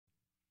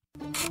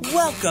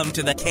Welcome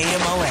to the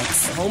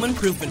KMOX Home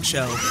Improvement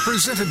Show.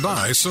 Presented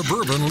by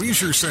Suburban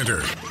Leisure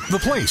Center, the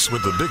place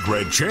with the big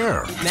red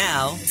chair.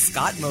 Now,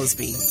 Scott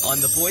Mosby on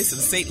the voice of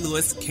St.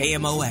 Louis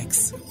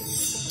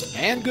KMOX.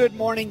 And good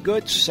morning,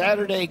 good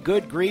Saturday,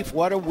 good grief,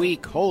 what a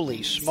week.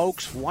 Holy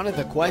smokes, one of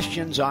the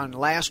questions on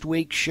last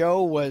week's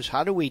show was,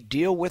 how do we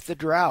deal with the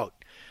drought?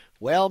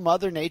 Well,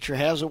 Mother Nature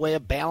has a way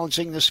of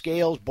balancing the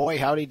scales. Boy,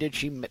 howdy did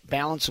she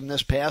balance them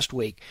this past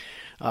week.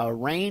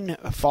 Rain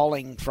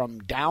falling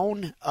from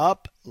down,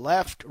 up,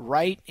 left,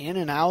 right, in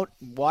and out.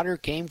 Water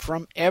came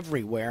from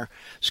everywhere.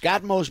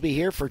 Scott Mosby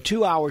here for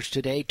 2 hours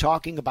today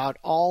talking about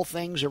all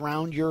things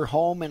around your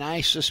home, and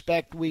I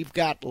suspect we've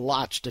got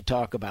lots to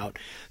talk about.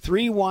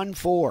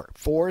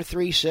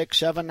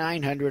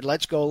 314-436-7900.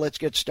 Let's go. Let's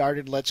get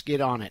started. Let's get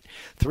on it.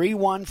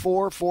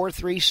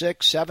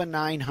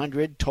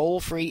 314-436-7900. Toll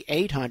free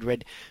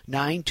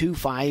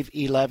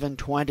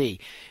 800-925-1120.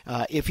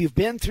 If you've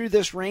been through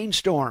this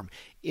rainstorm,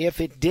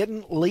 if it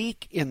didn't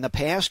leak in the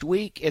past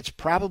week, it's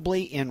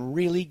probably in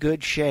really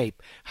good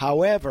shape.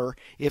 However,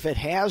 if it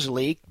has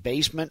leaked,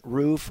 basement,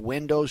 roof,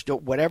 windows,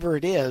 whatever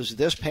it is,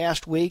 this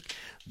past week,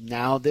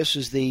 now this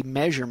is the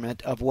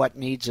measurement of what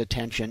needs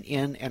attention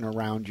in and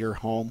around your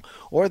home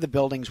or the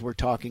buildings we're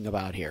talking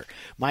about here.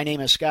 My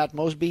name is Scott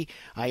Mosby.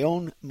 I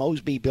own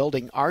Mosby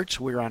Building Arts.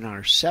 We're on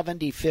our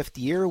 75th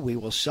year. We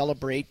will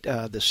celebrate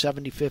the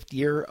 75th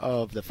year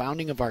of the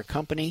founding of our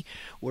company.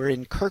 We're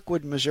in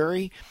Kirkwood,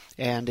 Missouri,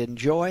 and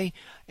enjoy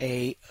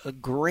a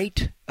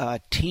great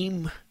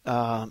team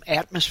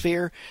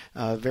atmosphere.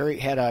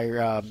 Had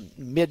our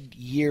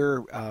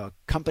mid-year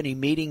company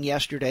meeting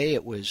yesterday.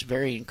 It was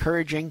very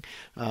encouraging.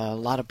 A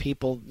lot of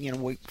people,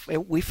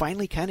 we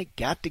finally kind of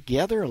got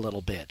together a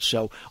little bit.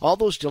 So all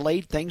those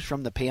delayed things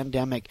from the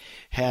pandemic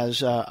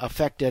has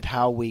affected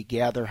how we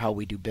gather, how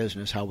we do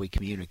business, how we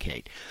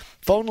communicate.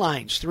 Phone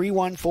lines,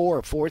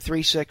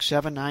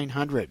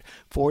 314-436-7900,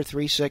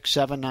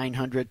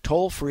 436-7900,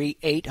 toll free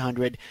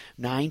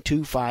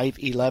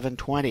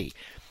 800-925-1120.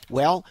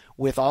 Well,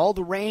 with all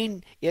the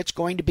rain, it's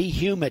going to be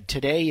humid.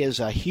 Today is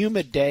a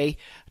humid day,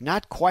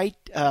 not quite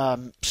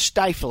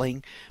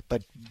stifling,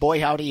 but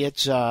boy howdy,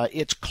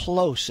 it's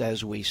close,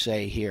 as we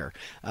say here.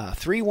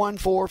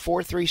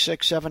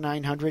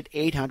 314-436-7900,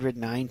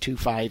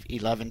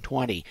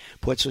 800-925-1120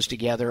 puts us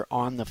together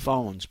on the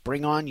phones.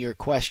 Bring on your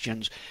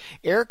questions.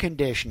 Air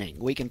conditioning,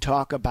 we can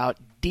talk about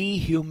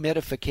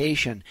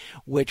dehumidification,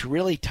 which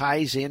really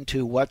ties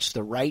into what's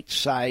the right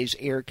size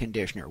air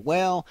conditioner.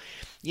 Well,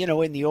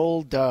 in the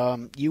old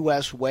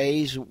U.S.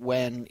 ways,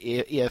 when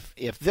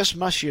if this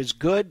much is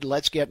good,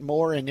 let's get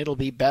more and it'll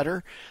be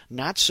better.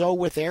 Not so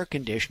with air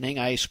conditioning.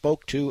 I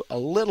spoke to a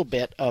little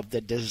bit of the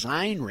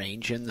design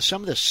range and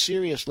some of the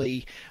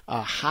seriously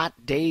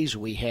hot days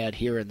we had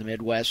here in the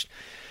Midwest.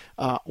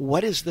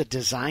 What is the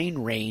design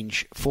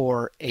range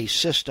for a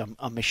system,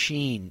 a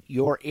machine,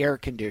 your air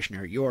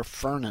conditioner, your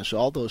furnace,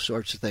 all those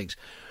sorts of things?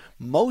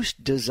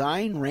 Most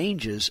design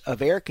ranges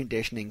of air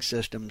conditioning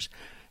systems,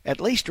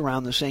 at least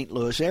around the St.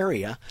 Louis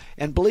area,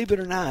 and believe it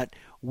or not,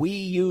 we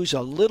use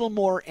a little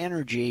more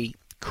energy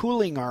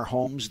cooling our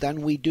homes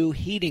than we do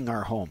heating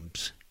our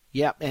homes.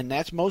 Yep, and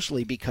that's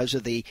mostly because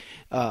of the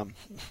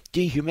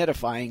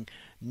dehumidifying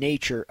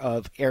nature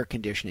of air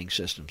conditioning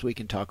systems. We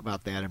can talk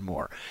about that and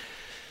more.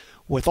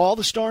 With all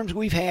the storms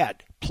we've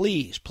had,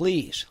 please,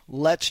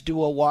 let's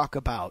do a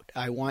walkabout.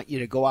 I want you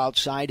to go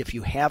outside if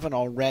you haven't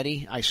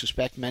already. I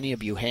suspect many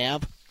of you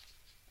have.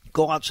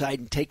 Go outside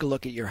and take a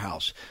look at your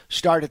house.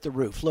 Start at the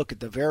roof. Look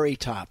at the very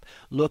top.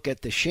 Look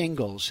at the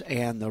shingles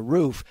and the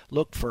roof.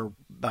 Look for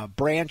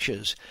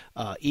branches,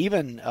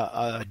 even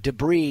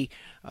debris,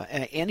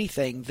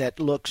 anything that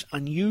looks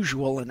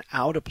unusual and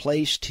out of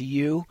place to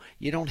you.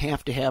 You don't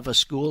have to have a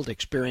schooled,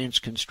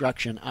 experienced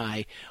construction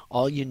eye.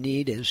 All you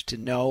need is to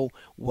know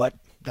what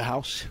the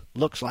house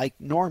looks like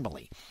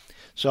normally.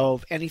 So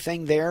if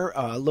anything there,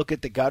 look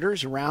at the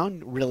gutters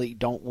around. Really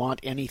don't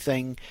want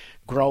anything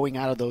growing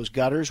out of those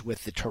gutters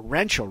with the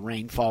torrential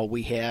rainfall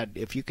we had.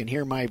 If you can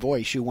hear my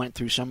voice, you went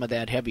through some of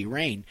that heavy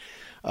rain.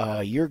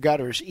 Your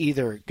gutters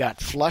either got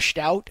flushed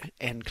out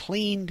and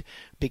cleaned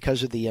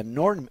because of the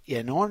inordinate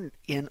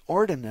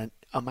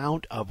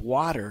amount of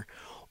water,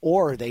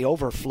 or they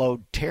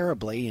overflowed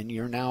terribly, and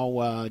you're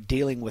now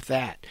dealing with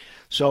that.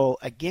 So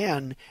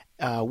again,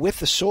 with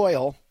the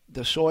soil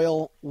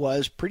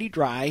was pretty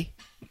dry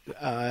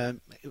a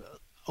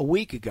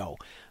week ago.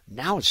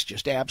 Now it's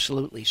just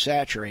absolutely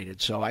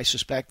saturated. So I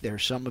suspect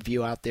there's some of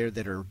you out there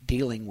that are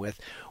dealing with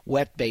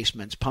wet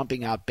basements,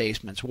 pumping out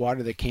basements,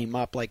 water that came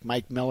up like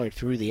Mike Miller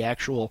through the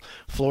actual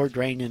floor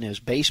drain in his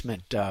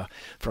basement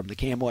from the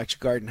KMOX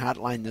Garden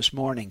Hotline this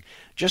morning.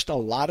 Just a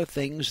lot of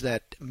things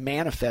that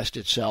manifest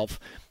itself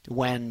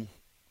when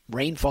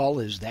rainfall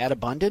is that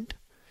abundant.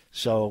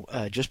 So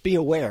just be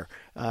aware.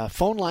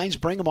 Phone lines,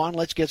 bring them on.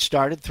 Let's get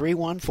started.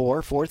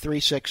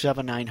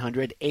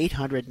 314-436-7900,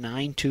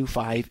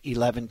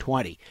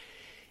 800-925-1120.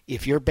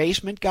 If your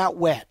basement got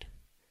wet,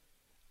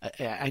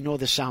 I know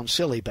this sounds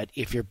silly, but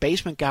if your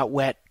basement got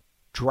wet,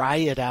 dry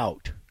it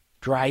out.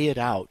 Dry it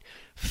out.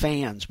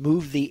 fans,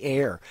 move the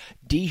air,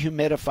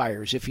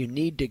 dehumidifiers. If you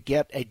need to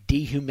get a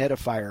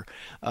dehumidifier,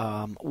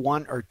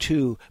 one or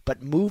two,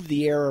 but move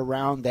the air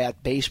around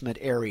that basement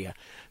area.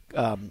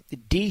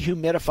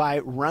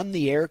 Dehumidify, run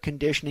the air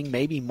conditioning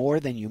maybe more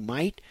than you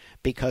might,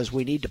 because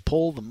we need to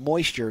pull the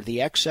moisture,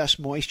 the excess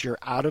moisture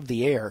out of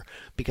the air,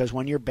 because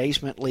when your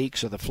basement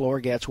leaks or the floor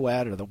gets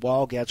wet or the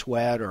wall gets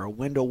wet or a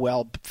window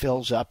well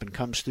fills up and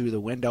comes through the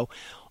window,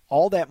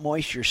 all that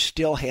moisture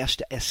still has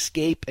to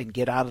escape and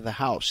get out of the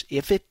house.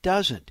 If it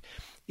doesn't,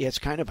 it's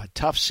kind of a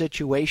tough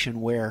situation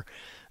where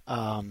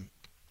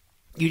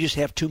you just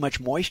have too much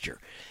moisture.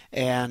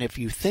 And if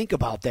you think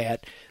about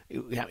that,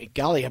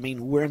 golly, I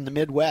mean, we're in the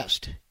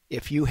Midwest.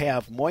 If you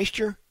have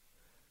moisture,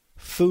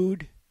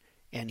 food,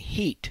 and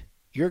heat,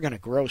 you're going to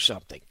grow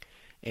something.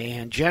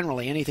 And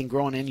generally, anything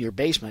growing in your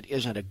basement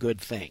isn't a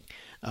good thing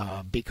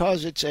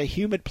because it's a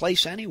humid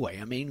place anyway.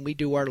 I mean, we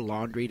do our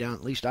laundry down,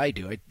 at least I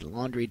do.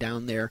 Laundry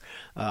down there,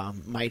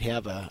 might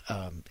have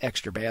a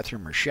extra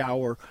bathroom or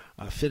shower,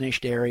 a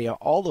finished area.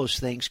 All those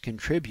things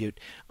contribute.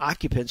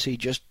 Occupancy,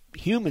 just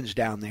humans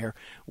down there,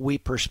 we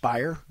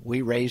perspire,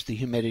 we raise the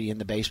humidity in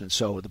the basement.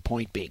 So the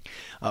point being,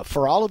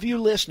 for all of you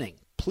listening,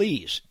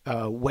 please,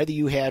 whether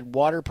you had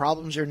water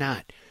problems or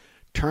not,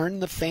 turn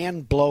the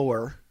fan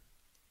blower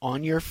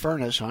on your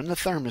furnace, on the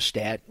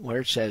thermostat,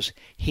 where it says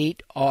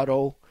heat,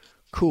 auto,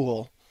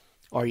 cool,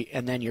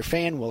 and then your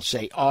fan will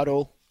say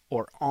auto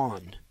or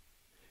on,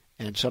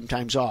 and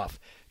sometimes off.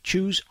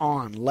 Choose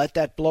on. Let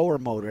that blower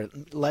motor,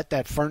 let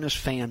that furnace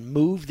fan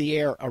move the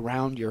air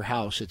around your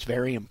house. It's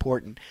very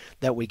important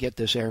that we get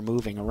this air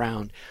moving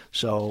around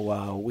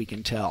so we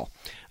can tell.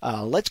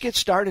 Let's get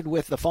started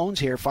with the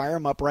phones here. Fire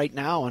them up right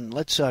now, and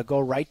let's go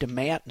right to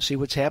Matt and see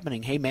what's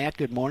happening. Hey, Matt,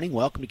 good morning.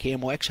 Welcome to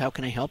KMOX. How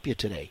can I help you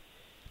today?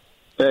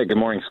 Hey, good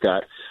morning,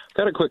 Scott.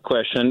 Got a quick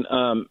question.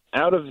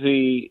 Out of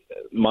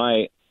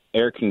my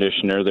air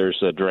conditioner, there's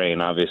a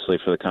drain, obviously,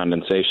 for the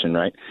condensation,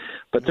 right?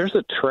 But there's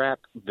a trap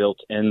built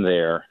in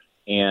there,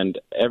 and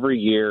every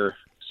year,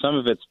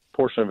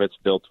 portion of it's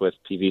built with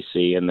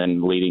PVC, and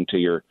then leading to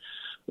your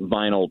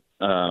vinyl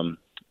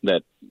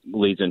that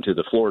leads into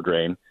the floor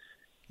drain.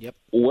 Yep.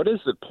 What is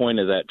the point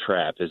of that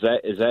trap? Is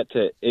that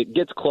to? It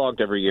gets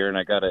clogged every year, and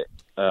I got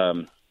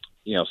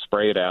to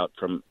spray it out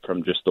from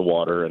just the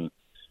water and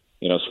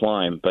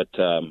slime. But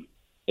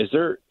is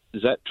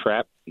that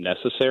trap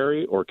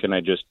necessary, or can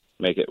I just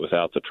make it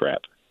without the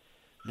trap?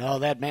 No,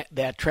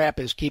 that trap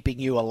is keeping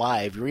you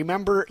alive.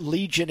 Remember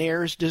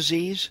Legionnaire's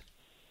disease?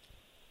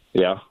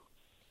 Yeah.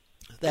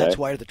 That's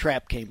where the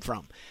trap came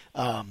from.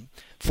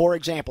 For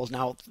examples,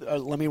 now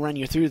let me run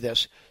you through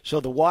this.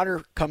 So the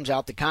water comes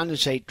out, the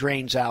condensate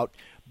drains out,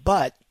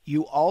 but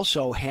you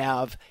also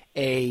have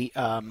a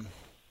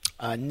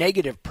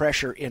negative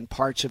pressure in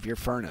parts of your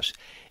furnace.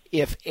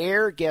 If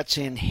air gets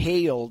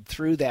inhaled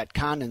through that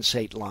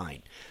condensate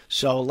line,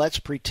 so let's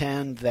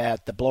pretend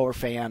that the blower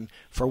fan,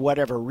 for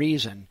whatever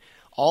reason,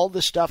 all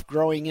the stuff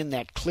growing in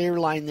that clear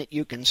line that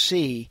you can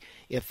see,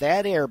 if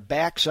that air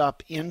backs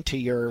up into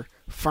your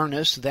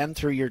furnace, then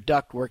through your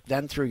ductwork,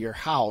 then through your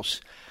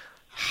house,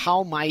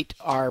 how might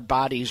our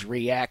bodies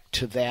react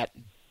to that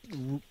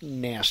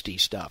nasty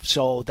stuff?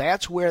 So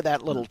that's where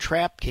that little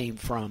trap came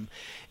from.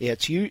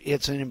 It's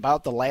in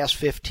about the last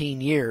 15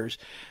 years.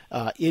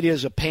 It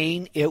is a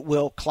pain. It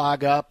will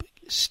clog up.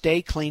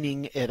 Stay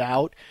cleaning it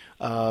out.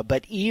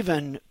 But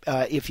even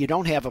if you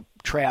don't have a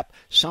trap,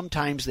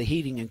 sometimes the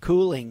heating and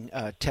cooling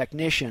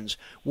technicians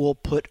will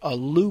put a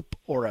loop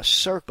or a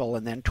circle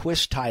and then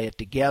twist tie it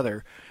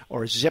together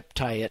or zip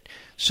tie it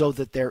so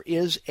that there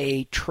is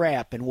a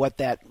trap. And what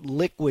that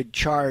liquid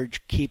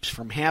charge keeps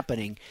from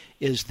happening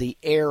is the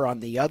air on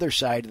the other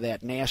side of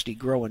that nasty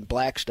growing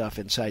black stuff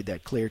inside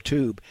that clear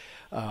tube.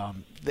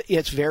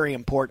 It's very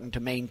important to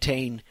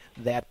maintain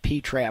that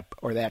P-trap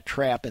or that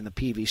trap in the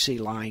PVC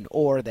line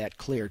or that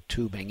clear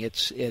tubing.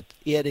 It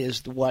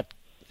is what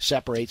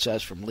separates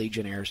us from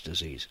Legionnaire's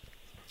disease.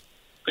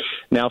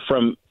 Now,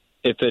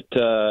 if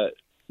it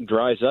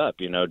dries up,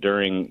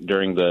 during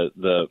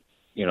the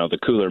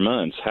cooler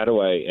months, how do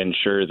I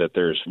ensure that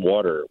there's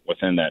water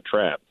within that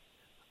trap?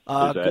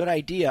 Good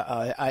idea.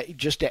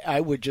 I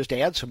would just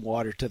add some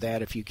water to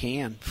that if you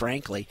can,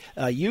 frankly.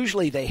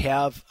 Usually they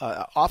have,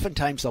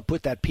 oftentimes they'll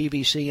put that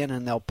PVC in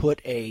and they'll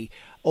put a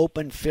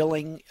open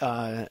filling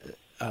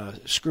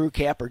screw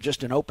cap or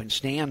just an open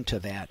stand to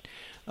that.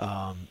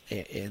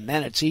 And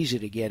then it's easy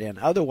to get in.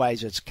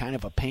 Otherwise, it's kind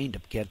of a pain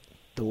to get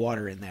the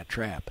water in that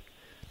trap.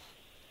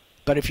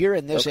 But if you're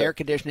in this air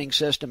conditioning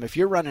system, if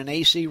you're running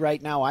AC right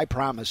now, I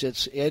promise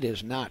it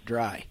is not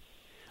dry.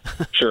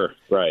 Sure,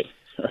 right.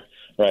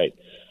 Right.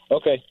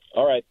 Okay,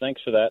 all right,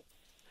 thanks for that.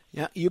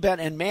 Yeah, you bet.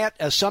 And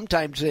Matt,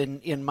 sometimes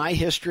in my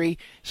history,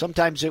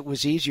 sometimes it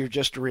was easier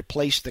just to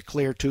replace the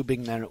clear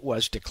tubing than it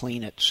was to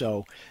clean it.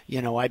 So,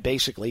 I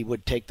basically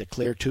would take the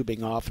clear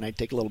tubing off and I'd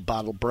take a little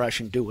bottle brush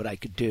and do what I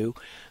could do,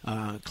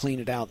 clean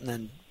it out, and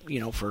then,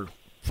 for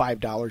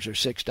 $5 or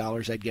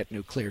 $6, I'd get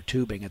new clear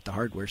tubing at the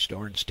hardware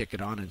store and stick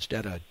it on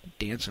instead of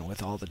dancing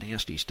with all the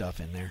nasty stuff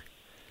in there.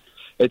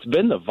 It's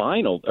been the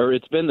vinyl, or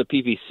it's been the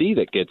PVC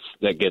that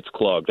gets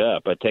clogged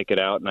up. I take it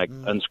out and I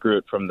unscrew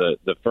it from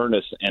the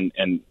furnace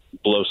and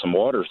blow some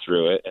water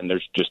through it, and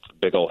there's just a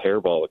big old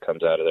hairball that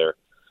comes out of there.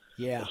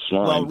 Yeah.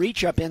 Slime. Well,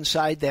 reach up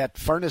inside that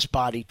furnace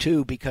body,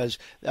 too, because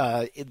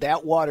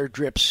that water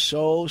drips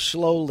so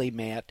slowly,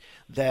 Matt,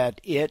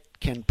 that it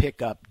can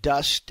pick up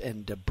dust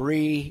and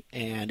debris,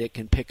 and it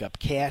can pick up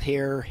cat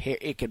hair.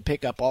 It can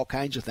pick up all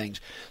kinds of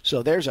things.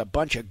 So there's a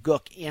bunch of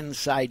gook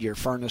inside your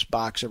furnace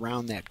box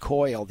around that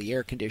coil, the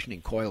air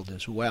conditioning coil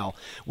as well,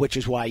 which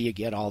is why you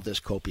get all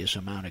this copious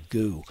amount of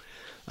goo.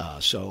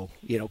 So,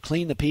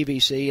 clean the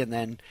PVC and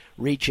then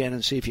reach in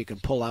and see if you can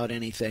pull out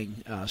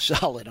anything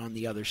solid on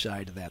the other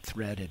side of that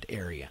threaded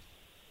area.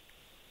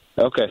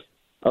 Okay.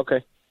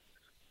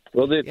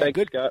 Well, Yeah,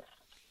 thanks, Scott.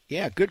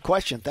 Yeah, good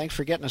question. Thanks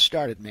for getting us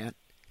started, Matt.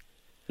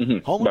 Mm-hmm.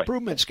 Home Bye.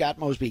 Improvement, Scott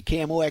Mosby,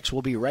 KMOX.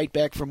 Will be right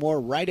back for more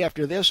right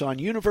after this on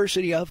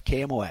University of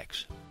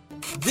KMOX.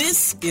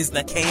 This is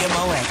the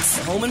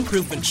KMOX Home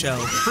Improvement Show.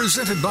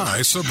 Presented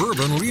by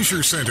Suburban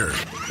Leisure Center,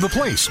 the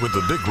place with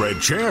the big red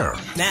chair.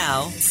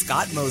 Now,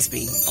 Scott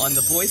Mosby on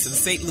the voice of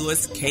St.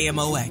 Louis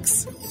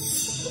KMOX.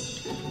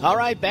 All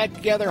right, back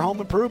together,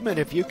 Home Improvement.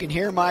 If you can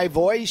hear my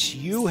voice,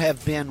 you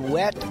have been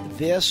wet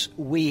this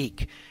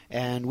week.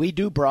 And we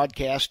do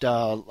broadcast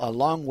a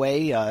long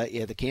way.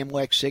 The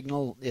KMOX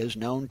signal is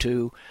known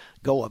to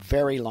go a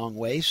very long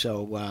way,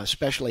 so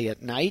especially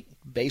at night.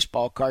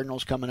 Baseball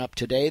Cardinals coming up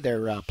today.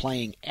 They're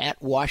playing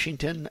at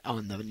Washington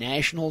on the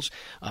Nationals.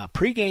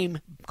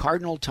 Pregame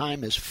Cardinal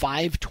time is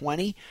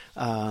 5:20.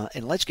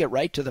 And let's get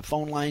right to the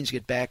phone lines,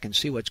 get back and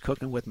see what's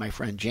cooking with my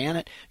friend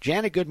Janet.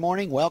 Janet, good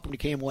morning. Welcome to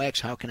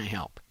KMOX. How can I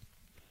help?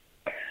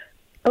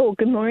 Oh,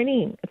 good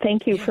morning.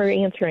 Thank you for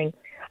answering.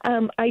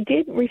 I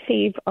did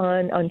receive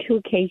on 2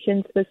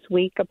 occasions this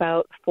week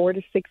about 4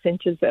 to 6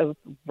 inches of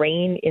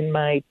rain in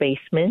my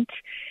basement,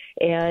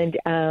 and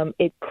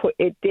it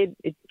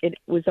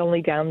was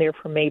only down there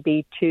for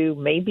maybe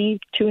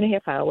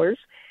 2.5 hours,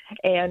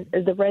 and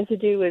the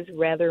residue is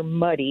rather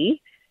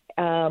muddy.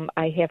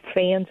 I have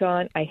fans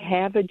on. I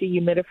have a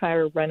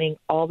dehumidifier running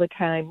all the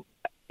time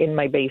in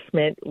my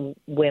basement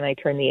when I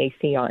turn the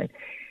AC on,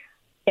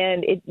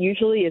 and it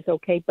usually is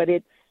okay, but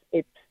it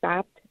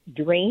stopped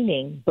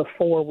draining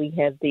before we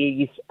had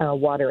these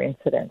water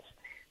incidents.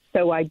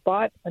 So I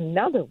bought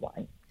another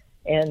one,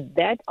 and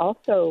that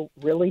also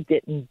really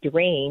didn't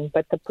drain,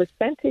 but the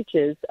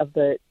percentages of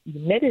the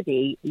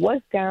humidity was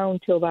down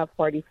to about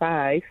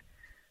 45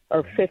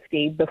 or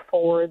 50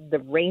 before the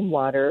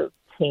rainwater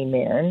came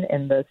in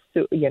and the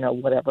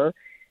whatever,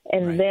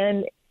 and right.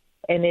 then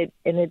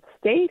it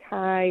stayed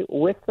high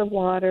with the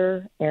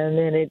water, and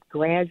then it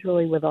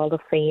gradually, with all the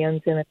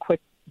fans and a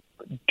quick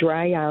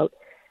dry out,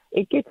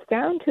 it gets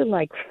down to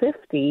like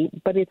 50,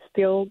 but it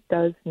still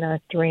does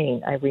not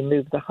drain. I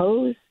removed the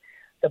hose.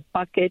 The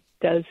bucket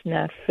does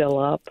not fill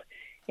up.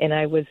 And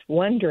I was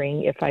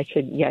wondering if I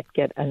should yet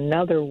get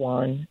another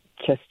one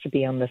just to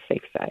be on the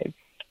safe side.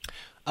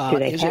 Do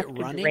they is have it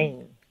to running?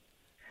 drain?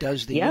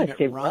 Does the Yes,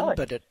 unit it run, runs.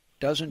 but it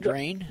doesn't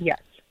drain?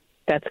 Yes,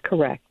 that's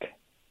correct.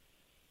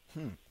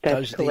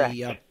 That's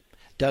correct.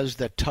 Does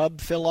the tub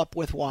fill up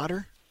with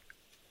water?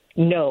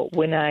 No,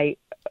 when I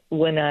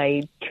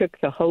took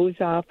the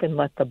hose off and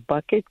let the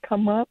bucket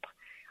come up,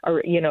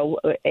 or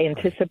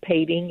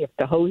anticipating if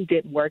the hose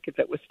didn't work, if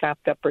it was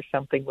stopped up or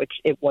something, which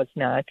it was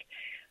not,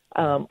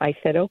 I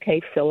said,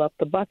 okay, fill up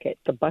the bucket.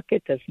 The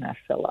bucket does not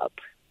fill up.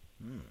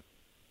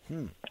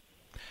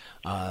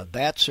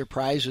 That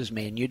surprises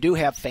me. And you do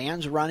have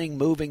fans running,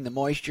 moving the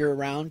moisture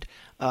around?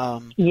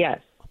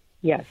 Yes.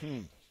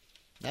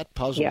 That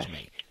puzzles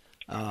me.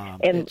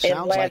 And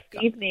last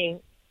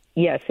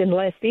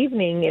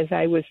evening, as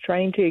I was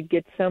trying to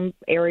get a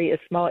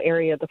small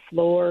area of the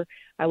floor,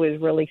 I was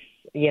really,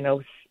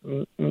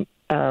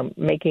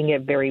 making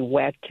it very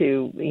wet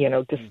to,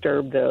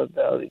 disturb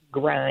the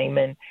grime.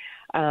 And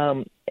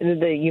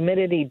the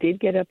humidity did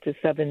get up to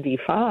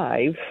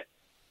 75,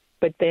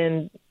 but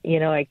then,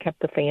 I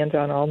kept the fans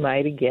on all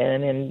night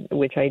again, and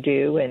which I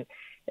do.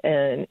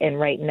 And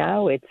right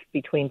now it's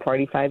between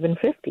 45 and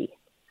 50.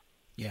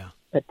 Yeah.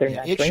 But they're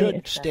not it draining.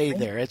 should stay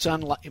there. It's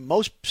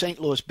most St.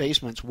 Louis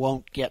basements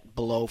won't get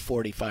below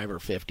 45 or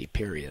 50,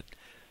 period.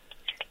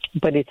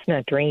 But it's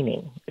not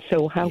draining.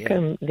 So how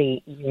come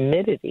the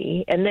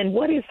humidity? And then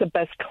what is the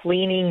best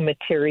cleaning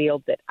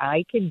material that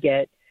I can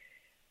get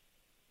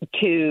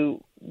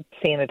to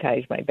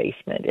sanitize my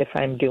basement if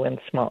I'm doing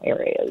small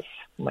areas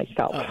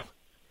myself?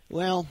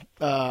 Well,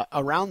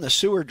 around the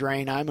sewer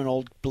drain, I'm an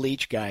old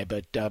bleach guy,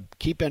 but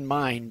keep in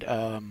mind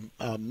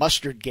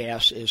mustard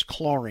gas is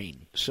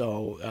chlorine.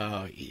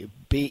 So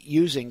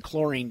using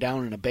chlorine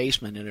down in a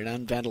basement in an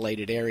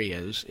unventilated area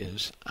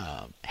is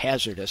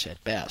hazardous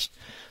at best.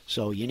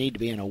 So you need to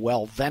be in a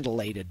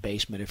well-ventilated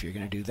basement if you're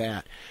going to do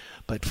that.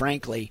 But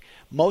frankly,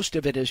 most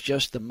of it is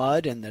just the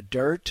mud and the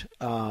dirt,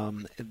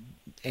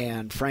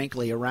 and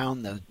frankly,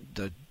 around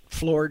the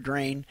floor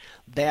drain,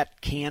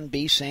 that can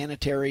be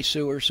sanitary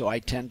sewer, so I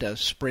tend to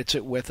spritz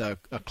it with a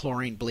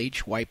chlorine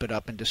bleach, wipe it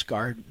up, and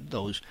discard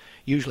those,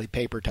 usually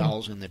paper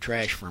towels in the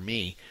trash for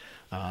me.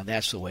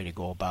 That's the way to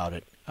go about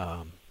it.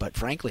 But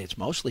frankly, it's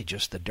mostly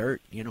just the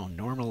dirt,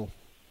 normal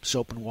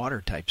soap and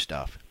water type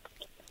stuff.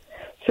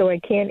 So I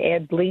can't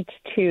add bleach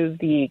to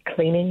the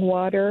cleaning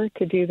water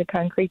to do the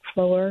concrete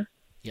floor?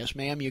 Yes,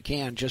 ma'am, you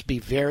can. Just be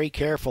very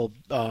careful.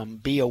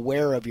 Be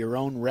aware of your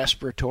own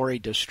respiratory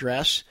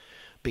distress,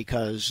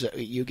 because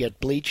you get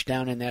bleach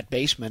down in that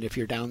basement. If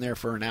you're down there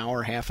for an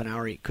hour, half an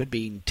hour, it could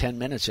be 10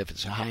 minutes. If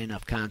it's a high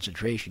enough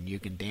concentration, you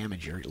can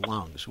damage your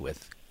lungs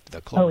with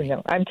the chlorine. Oh,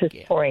 no. I'm just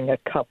pouring a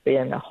cup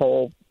in a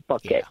whole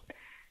bucket.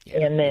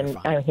 Yeah, and then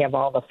I have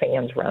all the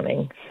fans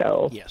running.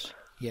 So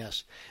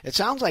Yes. It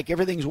sounds like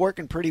everything's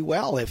working pretty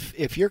well.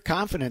 If you're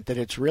confident that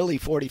it's really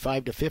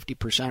 45 to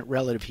 50%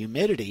 relative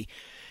humidity,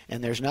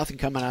 and there's nothing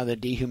coming out of the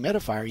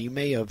dehumidifier, you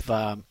may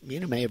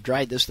have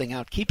dried this thing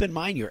out. Keep in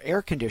mind your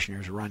air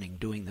conditioner's running,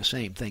 doing the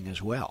same thing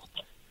as well.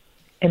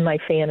 And my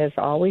fan is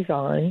always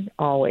on,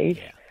 always.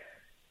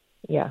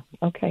 Yeah.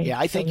 Okay. Yeah,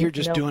 I think you're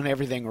just doing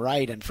everything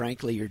right, and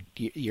frankly,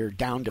 you're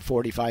down to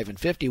 45 and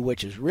 50,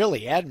 which is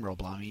really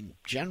admirable. I mean,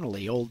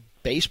 generally, old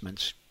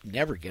basements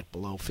never get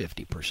below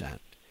 50%.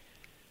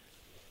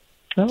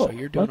 Oh, so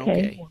you're doing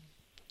okay.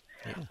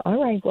 Yeah.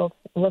 All right.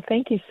 Well,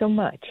 thank you so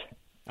much.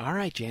 All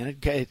right,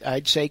 Janet.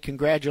 I'd say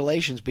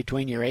congratulations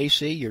between your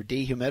AC, your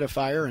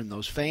dehumidifier, and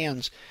those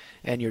fans,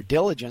 and your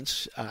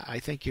diligence. I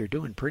think you're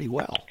doing pretty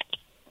well.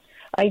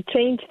 I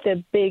changed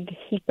the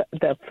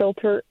the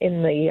filter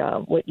in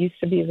the what used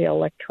to be the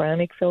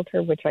electronic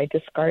filter, which I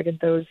discarded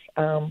those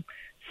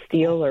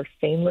steel or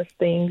stainless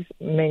things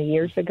many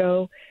years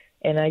ago,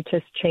 and I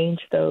just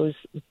changed those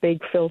big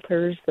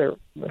filters. They're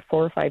 4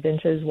 or 5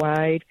 inches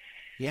wide.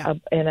 Yeah.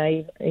 And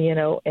and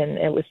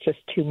it was just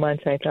 2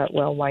 months. I thought,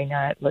 well, why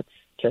not? Let's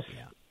just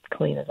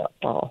clean it up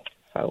all.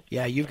 So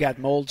yeah, you've got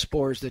mold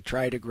spores that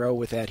try to grow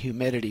with that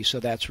humidity, so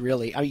that's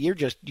really you're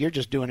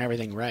just doing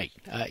everything right.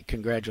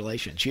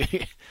 Congratulations.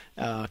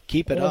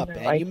 Keep it up.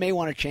 And you may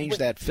want to change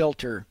that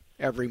filter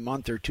every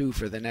month or two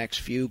for the next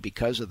few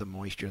because of the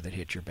moisture that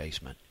hits your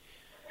basement.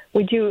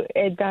 Would you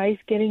advise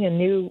getting a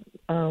new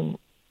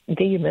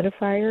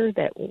dehumidifier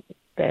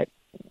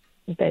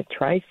that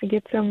tries to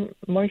get some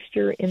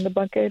moisture in the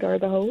bucket or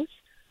the hose?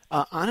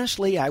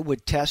 Honestly, I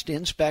would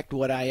inspect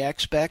what I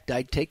expect.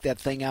 I'd take that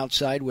thing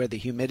outside where the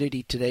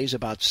humidity today is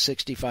about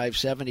 65,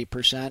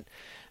 70%,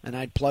 and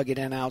I'd plug it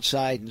in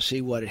outside and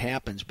see what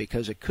happens,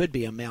 because it could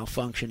be a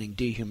malfunctioning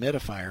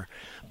dehumidifier,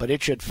 but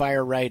it should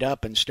fire right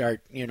up and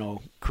start,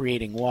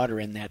 creating water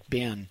in that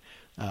bin.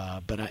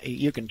 But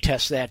you can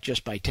test that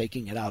just by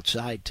taking it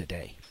outside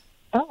today.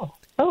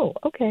 Oh,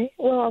 okay.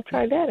 Well, I'll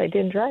try that. I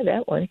didn't try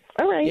that one.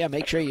 All right. Yeah,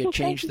 make sure you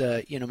change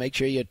make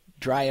sure you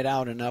dry it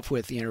out enough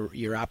with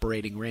your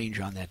operating range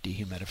on that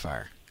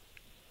dehumidifier.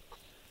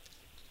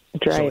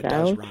 Dry it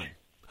out?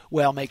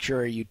 Well, make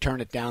sure you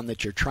turn it down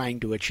that you're trying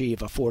to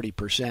achieve a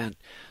 40%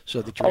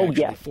 so that you're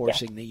actually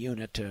forcing the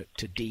unit to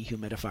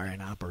dehumidify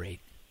and operate.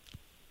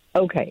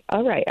 Okay.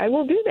 All right. I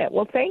will do that.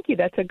 Well, thank you.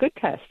 That's a good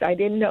test. I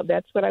didn't know.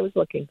 That's what I was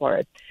looking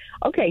for.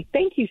 Okay.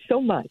 Thank you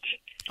so much.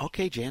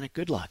 Okay, Janet.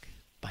 Good luck.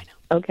 Bye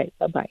now. Okay.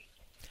 Bye-bye.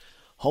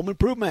 Home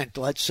improvement.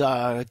 Let's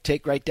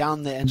take right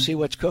down and see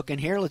what's cooking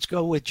here. Let's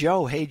go with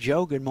Joe. Hey,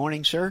 Joe. Good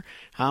morning, sir.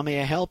 How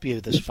may I help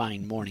you this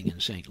fine morning in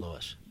St.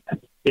 Louis?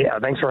 Yeah,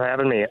 thanks for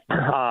having me.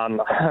 I'm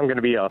going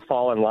to be a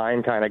fall in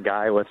line kind of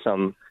guy with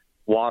some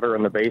water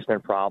in the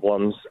basement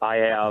problems. I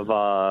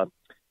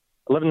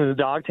live in the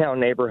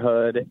Dogtown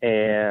neighborhood,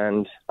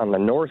 and on the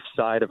north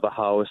side of the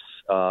house,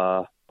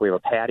 we have a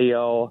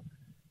patio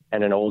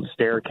and an old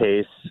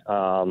staircase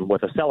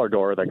with a cellar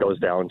door that goes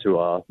down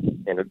to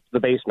the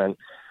basement.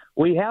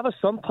 We have a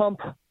sump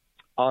pump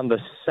on the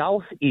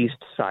southeast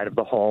side of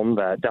the home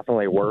that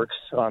definitely works.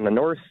 On the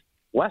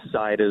northwest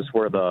side is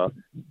where the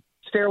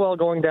stairwell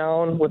going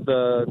down with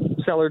the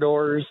cellar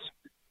doors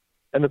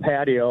and the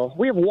patio.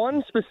 We have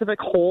one specific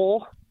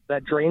hole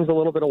that drains a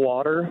little bit of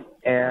water,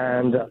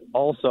 and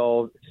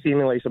also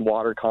seemingly some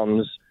water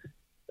comes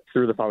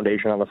through the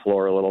foundation on the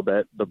floor a little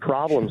bit. The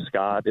problem,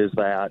 Scott, is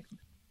that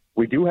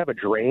we do have a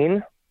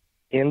drain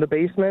in the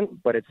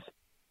basement, but it's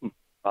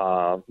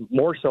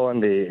more so in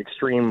the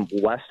extreme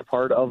west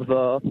part of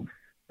the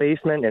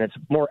basement, and it's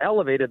more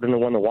elevated than the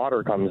when the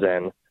water comes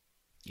in.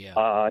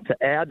 Yeah. To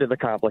add to the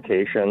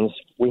complications,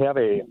 we have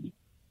a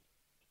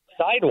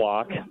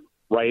sidewalk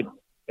right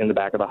in the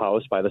back of the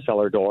house by the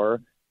cellar door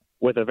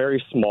with a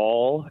very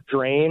small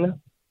drain,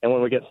 and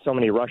when we get so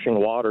many rushing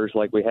waters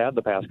like we had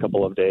the past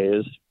couple of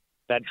days,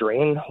 that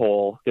drain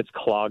hole gets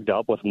clogged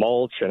up with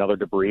mulch and other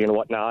debris and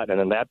whatnot, and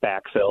then that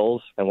backfills,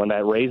 and when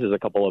that raises a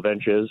couple of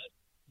inches,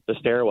 the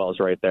stairwell's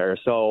right there.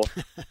 So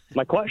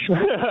my question,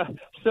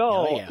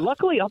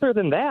 luckily, other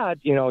than that,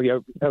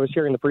 I was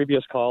hearing the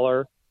previous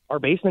caller, our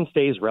basement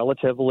stays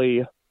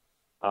relatively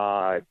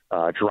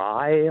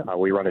dry.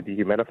 We run a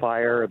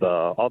dehumidifier.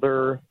 The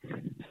other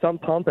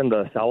sump pump in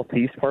the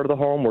southeast part of the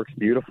home works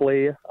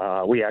beautifully.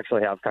 We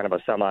actually have kind of a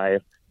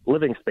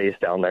semi-living space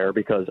down there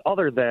because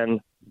other than,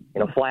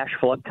 flash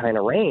flood kind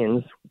of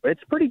rains,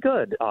 it's pretty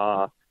good.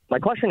 My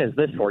question is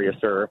this for you,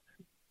 sir.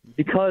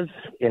 because,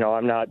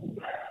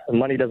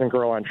 money doesn't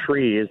grow on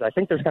trees, I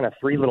think there's kind of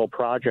 3 little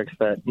projects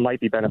that might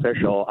be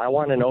beneficial. I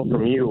want to know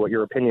from you what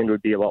your opinion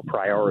would be about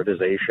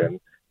prioritization.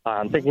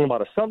 I'm thinking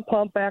about a sump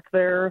pump back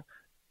there,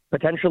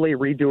 potentially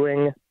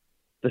redoing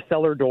the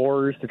cellar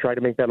doors to try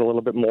to make that a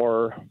little bit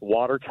more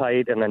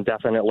watertight, and then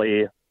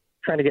definitely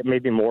trying to get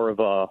maybe more of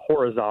a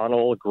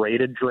horizontal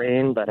graded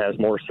drain that has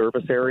more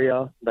surface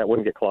area that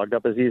wouldn't get clogged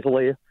up as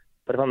easily.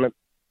 But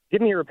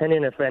give me your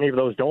opinion if any of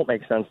those don't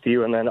make sense to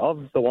you, and then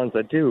of the ones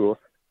that do,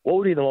 what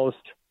would be the most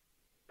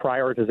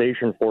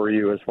prioritization for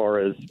you as far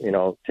as,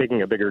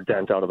 taking a bigger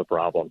dent out of the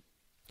problem?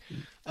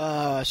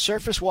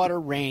 Surface water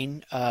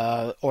rain,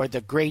 or the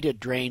graded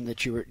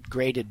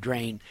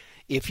drain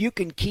if you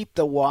can keep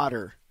the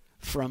water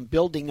from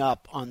building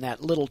up on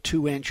that little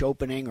 2-inch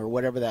opening or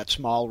whatever that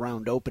small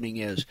round opening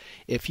is,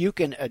 if you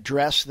can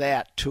address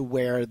that to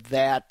where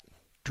that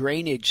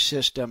drainage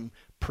system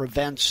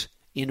prevents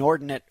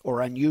inordinate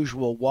or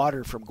unusual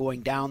water from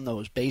going down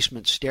those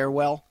basement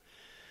stairwell,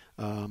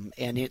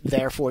 and it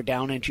therefore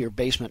down into your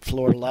basement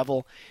floor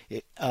level,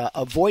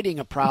 avoiding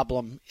a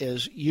problem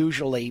is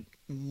usually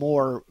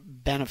more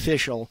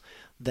beneficial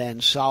than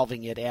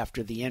solving it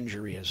after the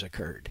injury has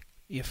occurred.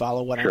 You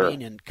follow what Sure. I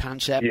mean in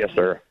concept? Yes,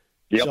 sir.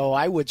 Yep. So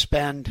I would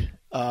spend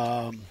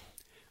all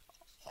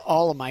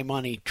of my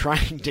money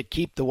trying to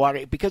keep the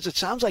water, because it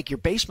sounds like your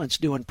basement's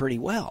doing pretty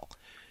well.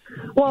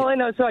 Well, I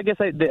know. So I guess,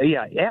 it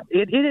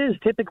is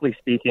typically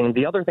speaking.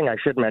 The other thing I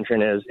should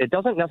mention is it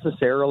doesn't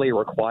necessarily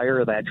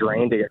require that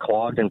drain to get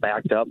clogged and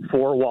backed up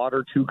for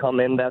water to come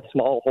in that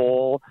small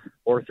hole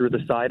or through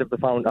the side of the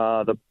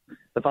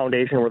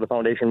foundation where the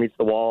foundation meets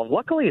the wall.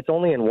 Luckily, it's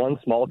only in one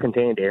small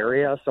contained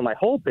area. So my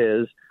hope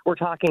is we're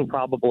talking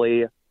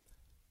probably,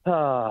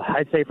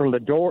 I'd say from the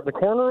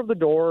corner of the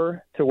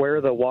door to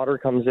where the water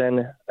comes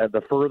in,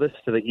 the furthest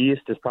to the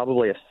east is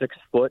probably a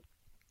 6-foot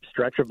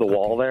stretch of the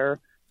wall there.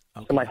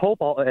 Okay. So my hope,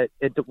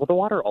 the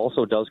water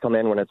also does come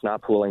in when it's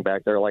not pooling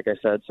back there, like I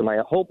said. So my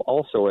hope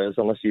also is,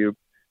 unless you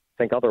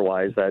think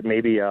otherwise, that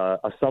maybe a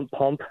sump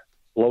pump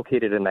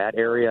located in that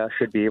area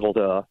should be able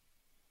to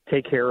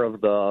take care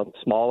of the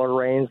smaller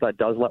rains that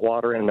does let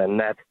water in. And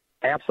that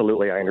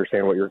absolutely, I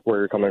understand where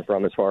you're coming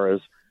from as far as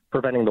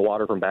preventing the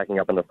water from backing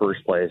up in the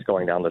first place,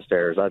 going down the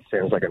stairs. That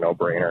seems like a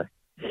no-brainer.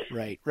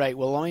 Right.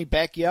 Well, let me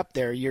back you up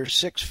there. You're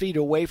 6 feet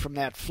away from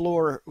that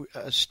floor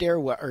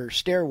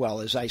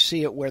stairwell, as I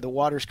see it, where the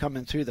water's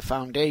coming through the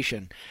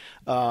foundation.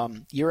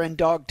 You're in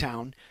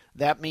Dogtown.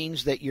 That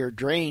means that your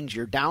drains,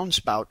 your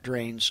downspout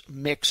drains,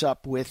 mix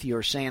up with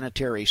your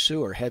sanitary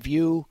sewer. Have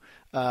you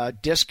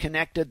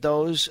disconnected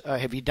those?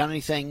 Have you done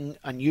anything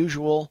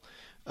unusual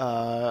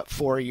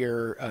for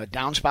your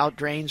downspout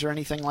drains or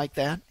anything like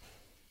that?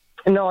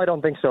 No, I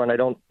don't think so,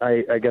 and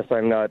I guess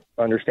I'm not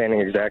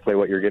understanding exactly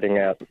what you're getting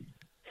at.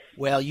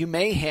 Well, you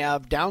may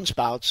have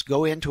downspouts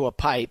go into a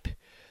pipe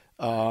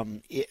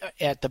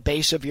at the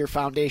base of your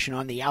foundation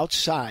on the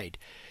outside.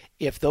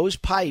 If those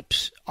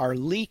pipes are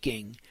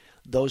leaking,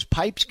 those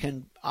pipes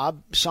can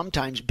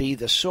sometimes be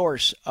the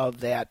source of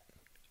that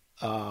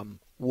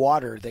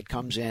water that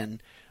comes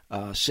in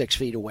 6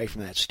 feet away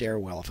from that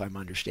stairwell, if I'm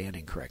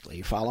understanding correctly.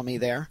 You follow me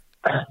there?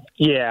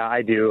 Yeah,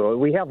 I do.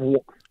 We have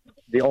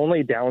the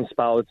only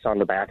downspouts on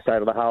the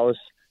backside of the house.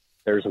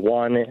 There's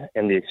one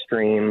in the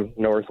extreme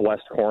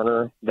northwest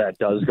corner that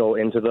does go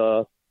into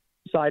the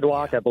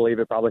sidewalk. I believe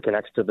it probably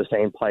connects to the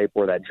same pipe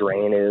where that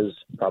drain is,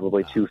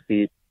 probably 2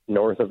 feet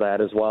north of that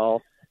as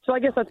well. So I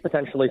guess that's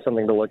potentially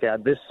something to look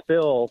at. This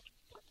spill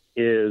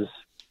is,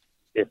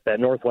 if that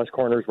northwest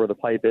corner is where the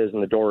pipe is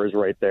and the door is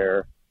right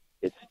there,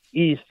 it's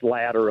east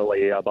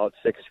laterally about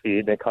 6 feet,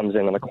 and it comes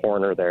in the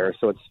corner there.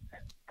 So it's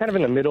kind of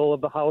in the middle of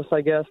the house,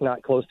 I guess,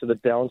 not close to the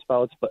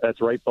downspouts, but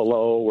that's right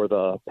below where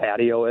the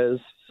patio is.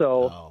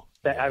 So,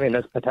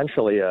 that's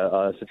potentially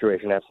a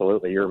situation,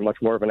 absolutely. You're much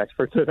more of an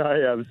expert than I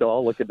am, so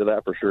I'll look into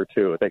that for sure,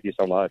 too. Thank you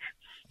so much.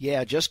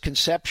 Yeah, just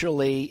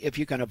conceptually, if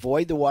you can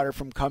avoid the water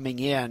from coming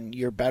in,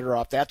 you're better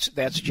off. That's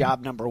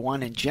job number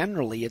one, and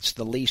generally it's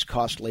the least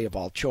costly of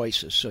all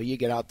choices. So you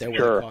get out there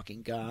with a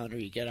caulking gun, or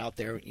you get out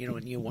there,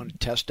 and you want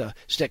to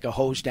stick a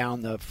hose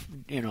down the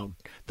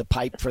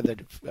pipe for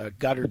the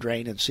gutter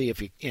drain and see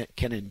if it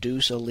can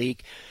induce a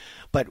leak.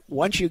 But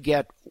once you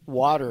get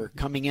water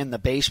coming in the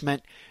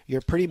basement, you're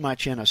pretty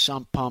much in a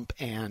sump pump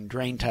and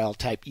drain tile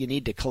type. You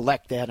need to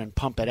collect that and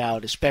pump it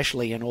out,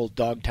 especially in Old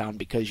Dogtown,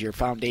 because your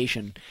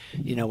foundation,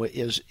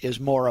 is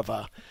more of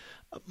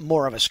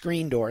a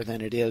screen door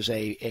than it is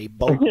a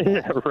boat.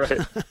 Yeah,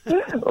 right.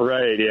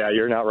 Right. Yeah,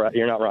 you're not right.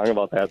 You're not wrong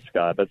about that,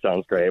 Scott. That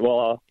sounds great.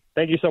 Well,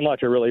 thank you so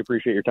much. I really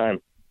appreciate your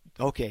time.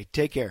 Okay.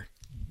 Take care.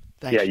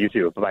 Thanks. Yeah, you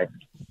too. Bye-bye.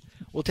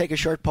 We'll take a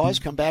short pause,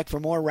 come back for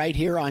more right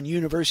here on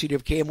University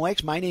of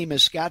KMOX. My name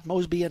is Scott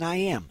Mosby, and I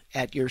am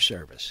at your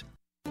service.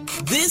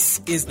 This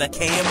is the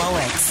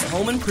KMOX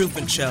Home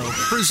Improvement Show.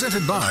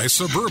 Presented by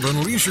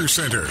Suburban Leisure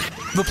Center,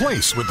 the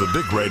place with the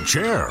big red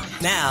chair.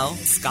 Now,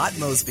 Scott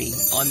Mosby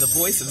on the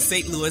voice of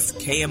St. Louis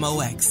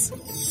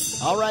KMOX.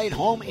 All right,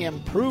 home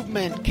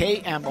improvement,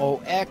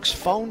 KMOX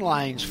phone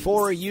lines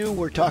for you.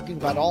 We're talking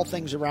about all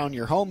things around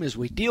your home as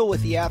we deal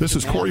with the aftermath.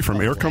 This is Corey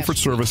from Air Comfort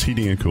Service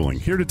Heating and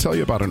Cooling, here to tell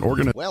you about an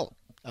organization. Well,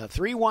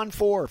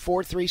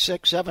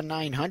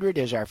 314-436-7900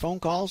 is our phone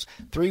calls,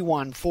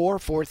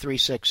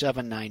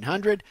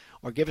 314-436-7900,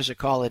 or give us a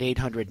call at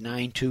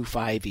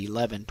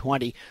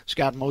 800-925-1120.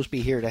 Scott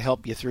Mosby here to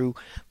help you through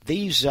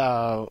these,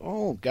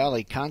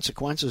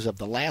 consequences of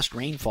the last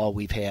rainfall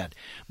we've had.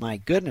 My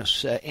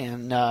goodness,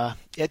 and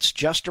it's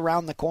just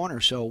around the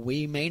corner, so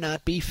we may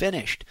not be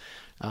finished.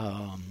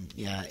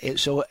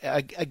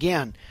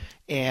 Again,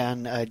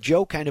 and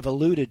Joe kind of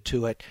alluded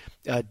to it,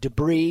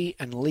 debris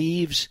and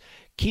leaves.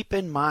 Keep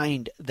in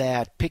mind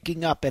that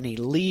picking up any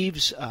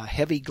leaves,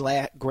 heavy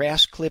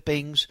grass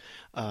clippings,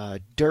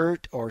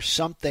 dirt or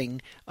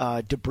something,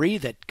 debris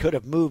that could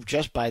have moved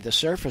just by the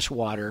surface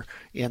water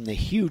in the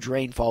huge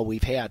rainfall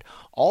we've had,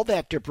 all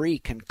that debris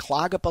can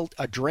clog up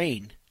a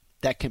drain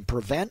that can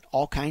prevent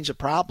all kinds of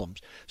problems.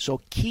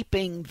 So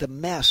keeping the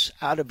mess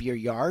out of your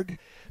yard,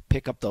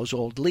 pick up those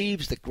old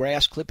leaves, the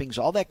grass clippings,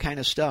 all that kind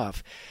of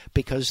stuff,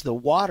 because the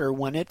water,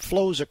 when it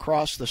flows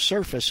across the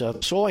surface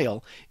of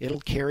soil,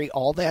 it'll carry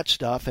all that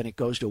stuff and it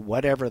goes to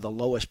whatever the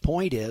lowest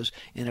point is.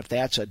 And if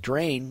that's a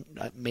drain,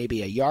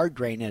 maybe a yard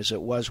drain as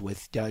it was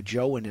with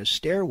Joe and his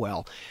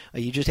stairwell,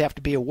 you just have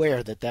to be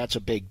aware that that's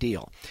a big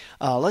deal.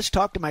 Let's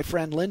talk to my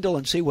friend Lyndall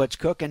and see what's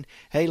cooking.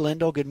 Hey,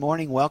 Lyndall, good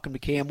morning. Welcome to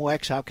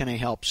KMOX. How can I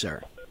help,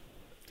 sir?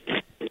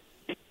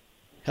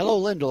 Hello,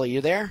 Lyndall. Are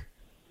you there?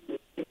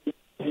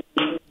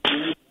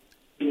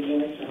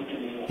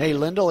 Hey,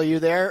 Lyndall, are you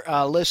there?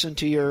 Listen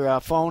to your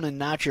phone and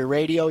not your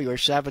radio. You're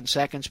 7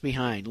 seconds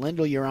behind.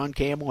 Lyndall, you're on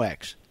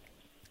KMOX.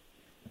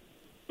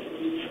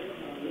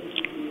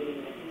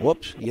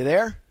 Whoops, you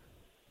there?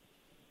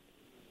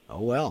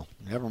 Oh, well,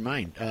 never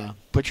mind.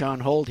 Put you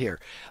on hold here.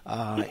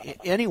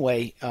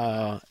 Anyway,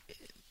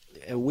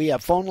 we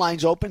have phone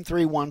lines open,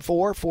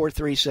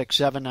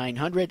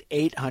 314-436-7900,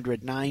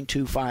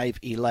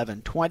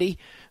 800-925-1120.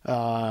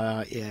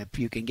 If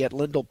you can get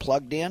Lyndall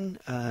plugged in,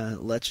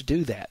 let's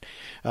do that.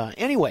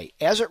 Anyway,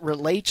 as it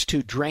relates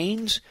to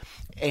drains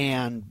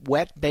and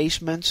wet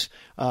basements,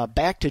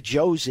 back to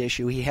Joe's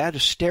issue, he had a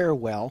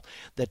stairwell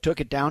that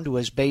took it down to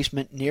his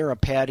basement near a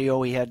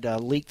patio. He had a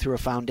leak through a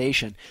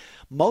foundation.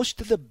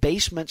 Most of the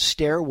basement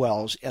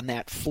stairwells and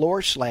that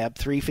floor slab,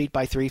 3 feet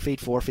by 3 feet,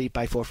 4 feet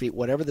by 4 feet,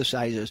 whatever the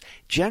size is,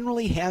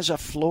 generally has a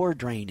floor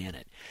drain in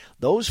it.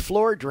 Those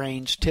floor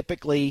drains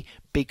typically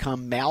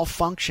become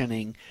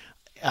malfunctioning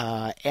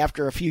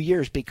after a few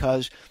years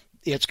because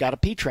it's got a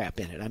P-trap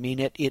in it. I mean,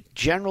 it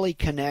generally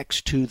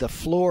connects to the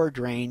floor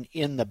drain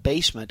in the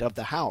basement of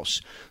the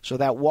house. So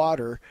that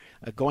water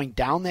going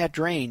down that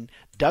drain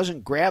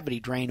doesn't gravity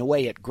drain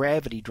away. It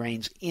gravity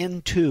drains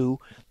into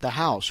the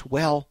house.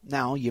 Well,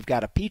 now you've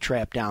got a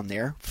P-trap down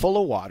there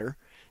full of water,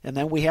 and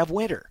then we have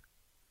winter.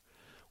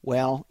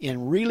 Well,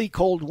 in really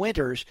cold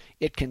winters,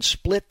 it can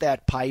split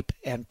that pipe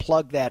and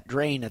plug that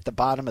drain at the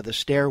bottom of the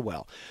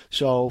stairwell.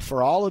 So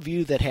for all of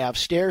you that have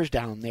stairs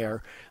down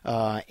there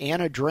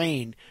and a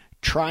drain,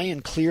 try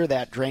and clear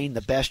that drain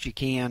the best you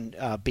can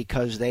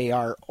because they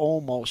are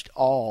almost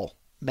all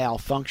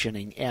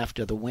malfunctioning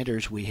after the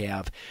winters we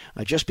have.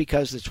 Just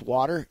because it's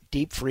water,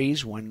 deep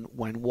freeze, when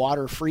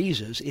water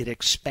freezes, it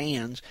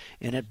expands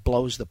and it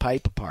blows the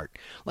pipe apart.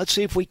 Let's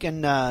see if we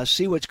can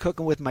see what's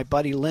cooking with my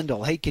buddy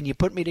Lyndall. Hey, can you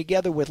put me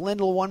together with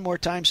Lyndall one more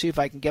time, see if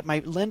I can get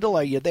my... Lyndall,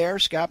 are you there?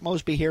 Scott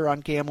Mosby here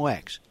on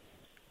KMOX.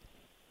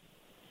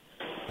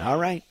 All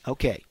right,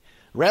 okay.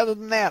 Rather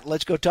than that,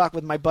 let's go talk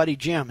with my buddy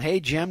Jim. Hey,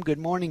 Jim, good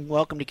morning.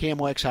 Welcome to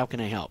KMOX. How can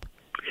I help?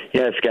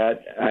 Yeah, Scott,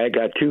 I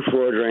got 2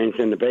 floor drains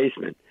in the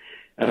basement.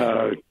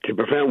 To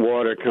prevent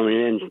water coming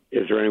in,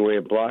 is there any way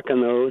of blocking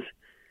those?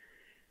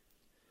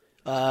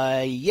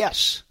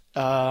 Yes.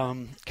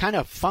 Kind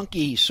of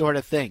funky sort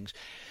of things.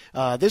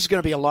 This is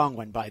going to be a long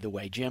one, by the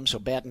way, Jim, so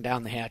batten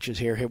down the hatches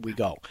here. Here we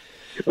go.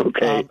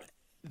 Okay.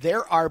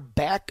 There are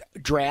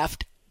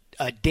backdraft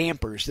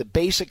dampers that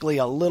basically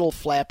a little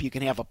flap. You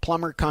can have a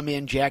plumber come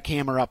in,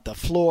 jackhammer up the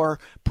floor,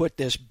 put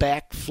this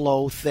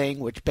backflow thing,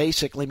 which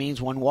basically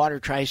means when water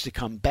tries to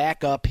come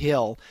back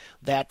uphill,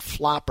 that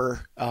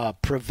flopper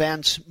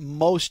prevents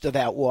most of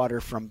that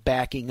water from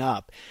backing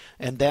up.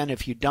 And then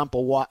if you dump a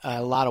lot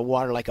of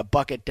water, like a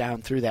bucket,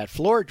 down through that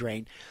floor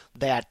drain,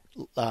 that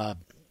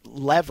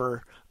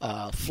lever,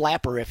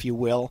 flapper, if you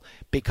will,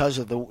 because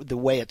of the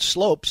way it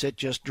slopes, it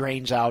just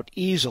drains out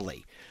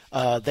easily.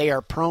 They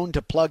are prone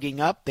to plugging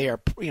up. They are,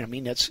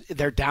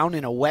 they're down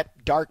in a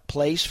wet, dark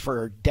place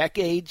for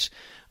decades.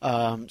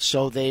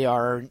 So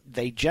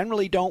they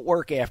generally don't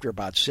work after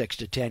about 6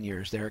 to 10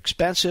 years. They're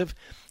expensive.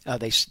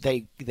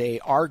 They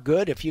are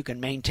good if you can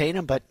maintain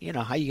them, but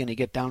how are you going to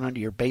get down under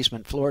your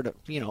basement floor to,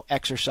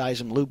 exercise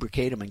them,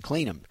 lubricate them, and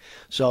clean them?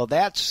 So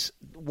that's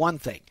one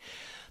thing.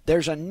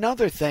 There's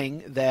another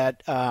thing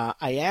that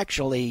I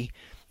actually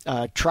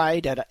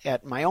tried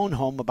at my own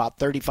home about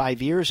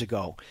 35 years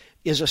ago,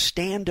 is a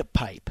stand-up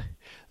pipe.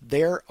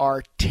 There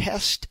are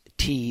test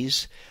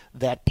tees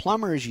that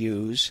plumbers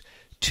use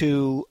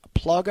to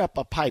plug up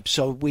a pipe.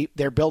 So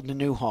they're building a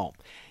new home.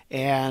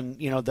 And,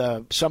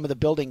 some of the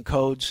building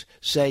codes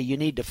say you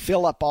need to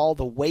fill up all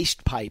the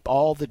waste pipe,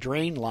 all the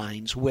drain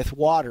lines with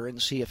water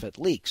and see if it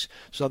leaks.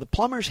 So the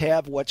plumbers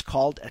have what's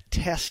called a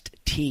test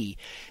tee,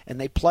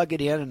 and they plug it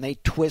in and they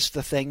twist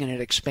the thing and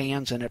it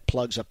expands and it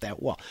plugs up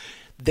that wall.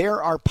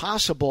 There are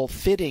possible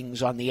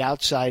fittings on the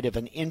outside of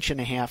an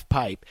 1.5-inch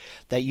pipe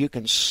that you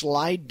can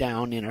slide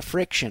down in a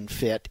friction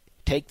fit,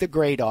 take the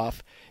grate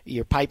off.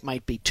 Your pipe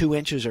might be 2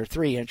 inches or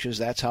 3 inches.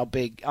 That's how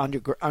big under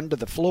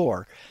the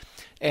floor.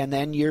 And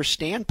then your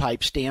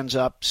standpipe stands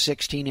up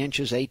 16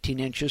 inches, 18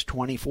 inches,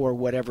 24,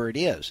 whatever it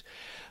is.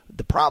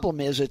 The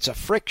problem is it's a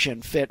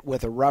friction fit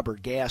with a rubber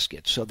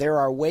gasket. So there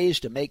are ways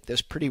to make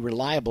this pretty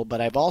reliable, but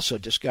I've also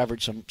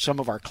discovered some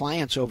of our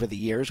clients over the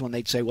years when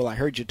they'd say, well, I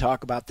heard you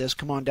talk about this.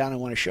 Come on down, I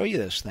want to show you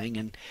this thing.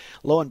 And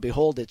lo and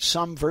behold, it's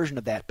some version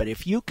of that. But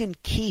if you can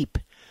keep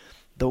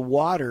the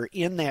water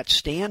in that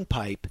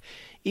standpipe,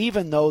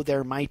 even though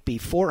there might be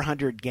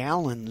 400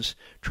 gallons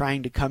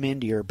trying to come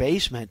into your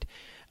basement,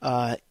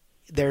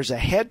 there's a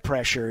head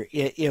pressure.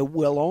 It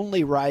will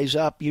only rise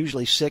up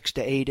usually 6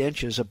 to 8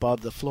 inches above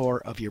the floor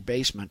of your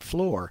basement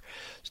floor.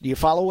 Do you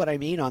follow what I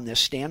mean on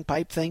this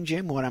standpipe thing,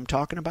 Jim, what I'm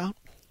talking about?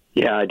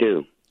 Yeah, I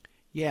do.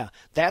 Yeah,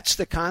 that's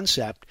the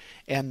concept.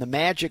 And the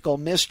magical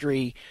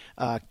mystery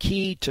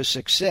key to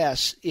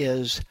success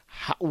is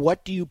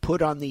what do you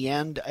put on the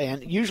end?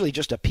 And usually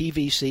just a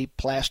PVC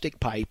plastic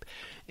pipe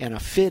and a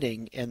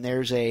fitting, and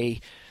there's a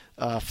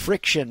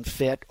friction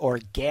fit or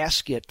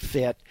gasket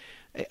fit,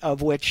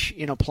 of which,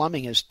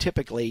 plumbing is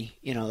typically,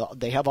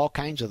 they have all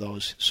kinds of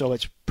those. So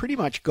it's pretty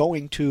much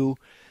going to,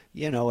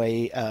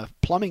 a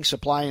plumbing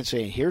supply and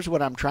saying, here's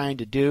what I'm trying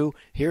to do.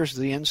 Here's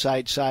the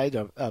inside side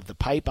of the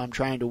pipe I'm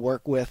trying to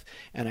work with,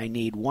 and I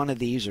need one of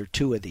these or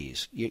two of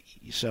these.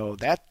 So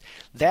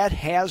that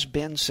has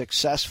been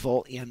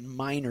successful in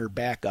minor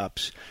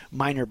backups.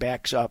 Minor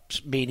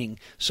backups meaning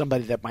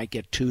somebody that might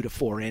get 2 to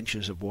 4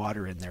 inches of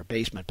water in their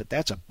basement, but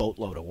that's a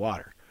boatload of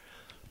water.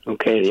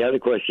 Okay, the other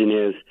question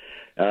is,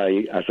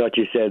 I thought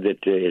you said that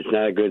it's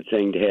not a good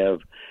thing to have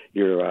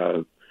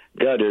your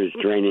gutters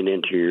draining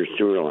into your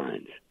sewer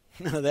lines.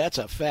 That's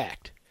a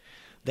fact.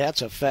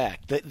 That's a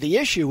fact. The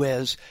issue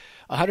is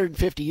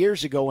 150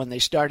 years ago when they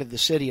started the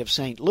city of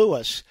St.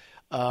 Louis,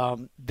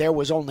 there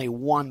was only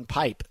one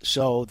pipe.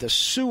 So the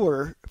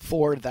sewer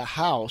for the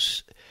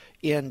house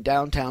in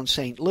downtown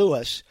St.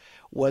 Louis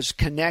was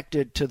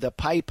connected to the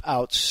pipe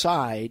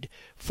outside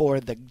for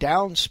the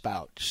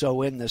downspout.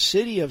 So in the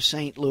city of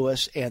St.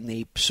 Louis and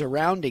the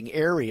surrounding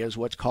areas,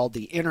 what's called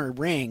the inner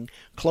ring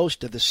close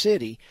to the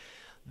city,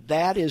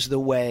 that is the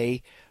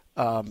way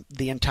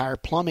the entire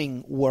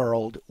plumbing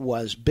world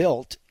was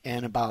built.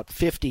 And about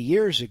 50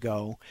 years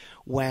ago,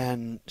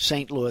 when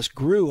St. Louis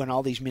grew and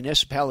all these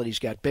municipalities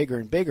got bigger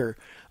and bigger,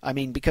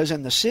 because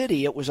in the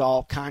city it was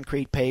all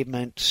concrete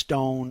pavement,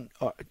 stone,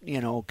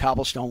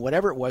 cobblestone,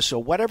 whatever it was. So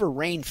whatever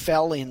rain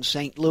fell in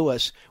St.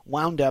 Louis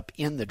wound up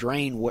in the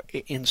drain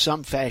in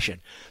some fashion.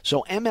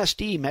 So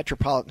MSD,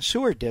 Metropolitan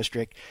Sewer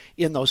District,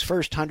 in those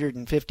first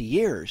 150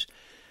 years,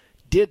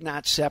 did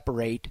not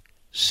separate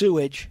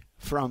sewage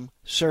from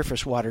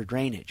surface water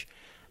drainage.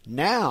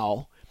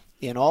 Now,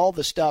 in all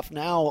the stuff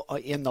now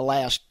in the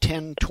last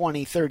 10,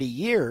 20, 30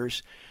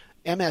 years,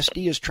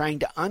 MSD is trying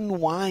to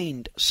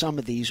unwind some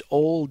of these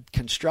old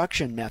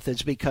construction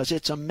methods because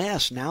it's a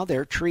mess. Now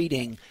they're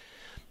treating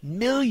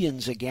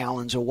millions of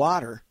gallons of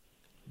water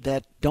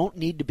that don't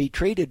need to be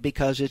treated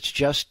because it's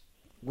just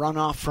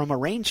runoff from a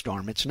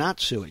rainstorm. It's not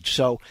sewage.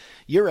 So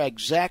you're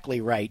exactly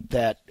right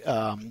that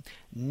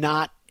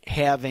not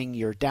having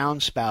your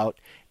downspout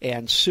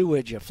and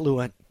sewage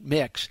effluent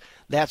mix,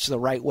 that's the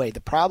right way.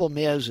 The problem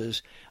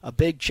is a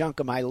big chunk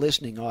of my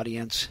listening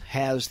audience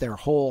has their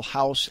whole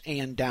house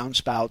and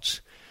downspouts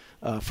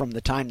from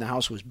the time the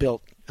house was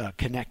built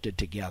connected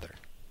together.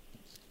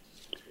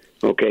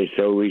 Okay,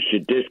 so we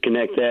should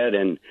disconnect that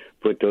and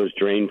put those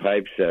drain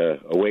pipes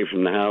away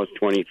from the house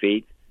 20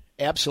 feet?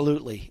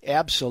 Absolutely,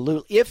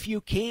 if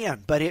you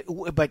can.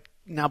 But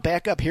now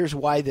back up. Here's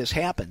why this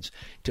happens,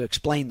 to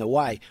explain the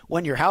why.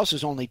 When your house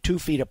is only 2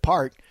 feet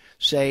apart,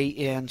 say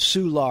in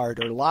Soulard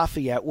or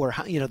Lafayette, where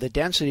the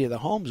density of the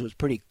homes was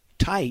pretty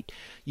tight,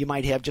 you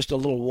might have just a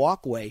little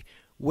walkway.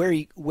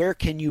 Where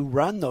can you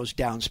run those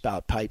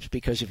downspout pipes?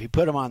 Because if you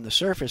put them on the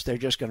surface, they're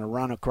just going to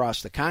run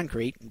across the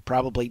concrete and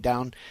probably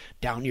down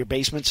your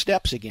basement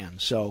steps again.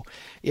 So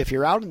if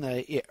you're out in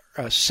the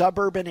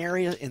suburban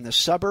area, in the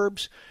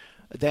suburbs,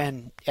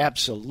 then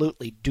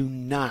absolutely do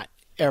not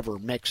ever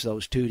mix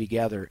those two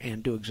together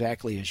and do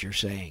exactly as you're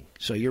saying.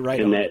 So you're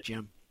right on that,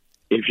 Jim.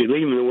 If you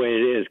leave them the way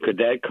it is, could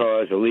that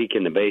cause a leak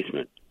in the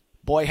basement?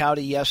 Boy,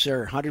 howdy, yes,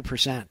 sir,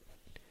 100%.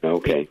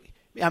 Okay.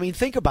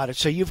 Think about it.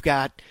 So you've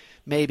got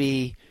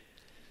maybe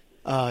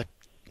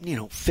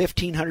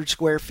 1,500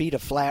 square feet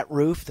of flat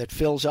roof that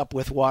fills up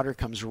with water,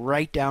 comes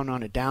right down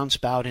on a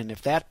downspout. And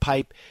if that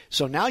pipe,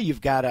 so now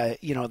you've got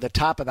the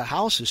top of the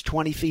house is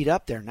 20 feet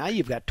up there. Now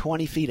you've got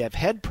 20 feet of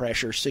head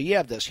pressure. So you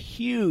have this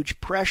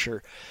huge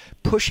pressure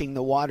pushing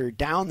the water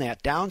down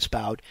that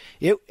downspout.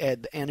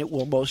 And it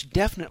will most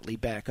definitely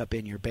back up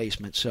in your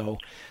basement. So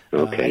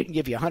I can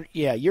give you 100.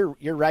 Yeah,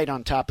 you're right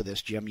on top of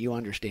this, Jim. You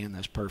understand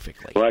this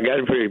perfectly. Well, I got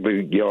a pretty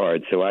big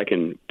yard, so I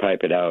can pipe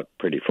it out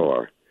pretty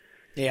far.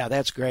 Yeah,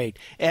 that's great,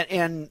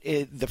 and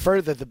the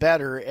further the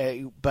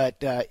better.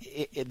 But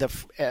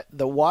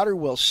the water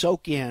will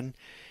soak in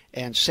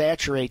and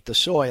saturate the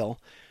soil,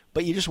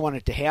 but you just want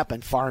it to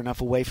happen far enough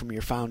away from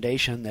your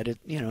foundation that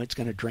it's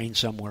going to drain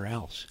somewhere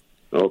else.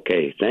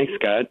 Okay, thanks,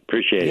 Scott.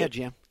 Appreciate it. Yeah,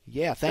 Jim.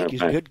 Yeah, thank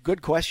you.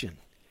 Good question.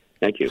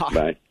 Thank you.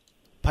 Bye.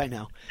 Bye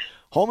now.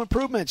 Home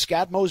Improvement,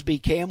 Scott Mosby,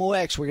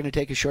 KMOX. We're going to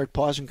take a short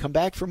pause and come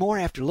back for more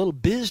after a little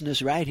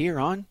business right here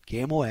on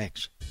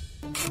KMOX.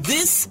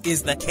 This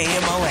is the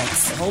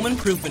KMOX Home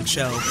Improvement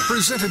Show.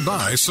 Presented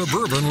by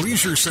Suburban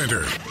Leisure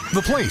Center,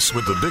 the place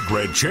with the big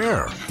red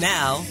chair.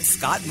 Now,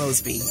 Scott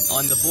Mosby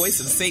on the voice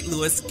of St.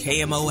 Louis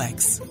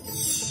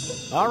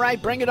KMOX. All right,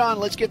 bring it on.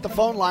 Let's get the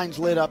phone lines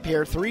lit up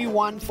here.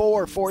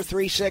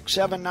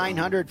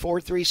 314-436-7900,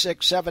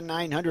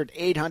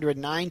 436-7900,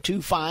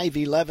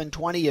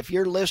 800-925-1120. If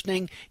you're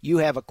listening, you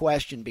have a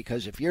question,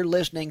 because if you're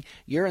listening,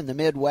 you're in the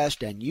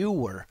Midwest and you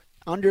were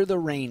under the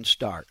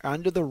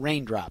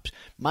raindrops.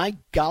 My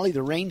golly,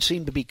 the rain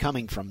seemed to be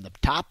coming from the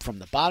top, from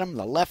the bottom,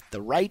 the left,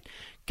 the right.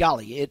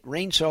 Golly, it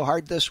rained so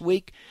hard this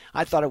week,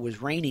 I thought it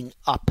was raining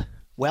up.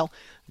 Well,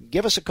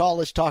 give us a call.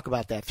 Let's talk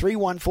about that.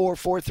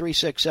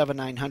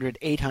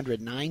 314-436-7900,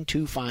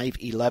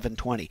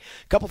 800-925-1120. A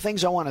couple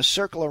things I want to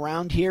circle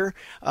around here.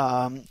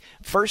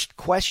 First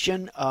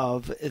question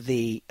of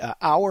the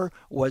hour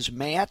was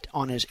Matt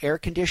on his air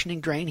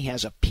conditioning drain. He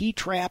has a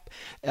P-trap.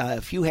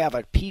 If you have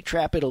a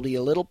P-trap, it'll be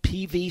a little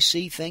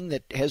PVC thing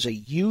that has a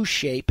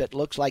U-shape. It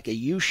looks like a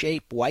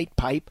U-shape white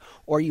pipe,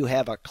 or you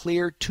have a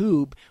clear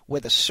tube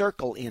with a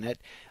circle in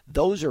it.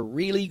 Those are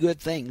really good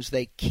things.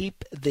 They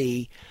keep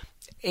the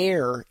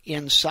air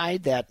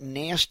inside that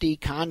nasty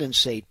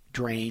condensate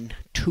drain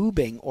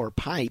tubing or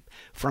pipe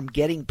from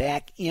getting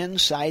back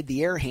inside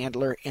the air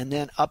handler and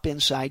then up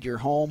inside your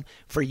home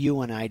for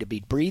you and I to be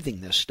breathing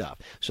this stuff.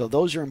 So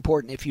those are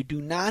important. If you do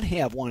not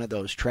have one of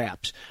those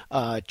traps,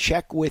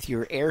 check with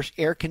your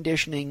air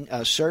conditioning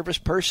service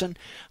person,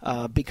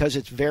 because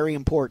it's very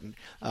important.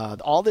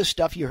 All this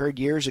stuff you heard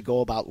years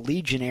ago about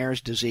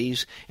Legionnaire's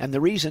disease, and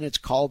the reason it's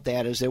called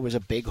that is there was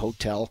a big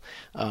hotel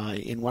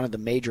in one of the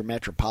major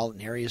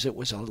metropolitan areas. It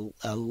was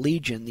a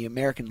Legion, the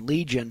American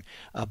Legion,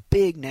 a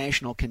big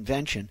national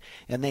convention,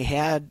 and they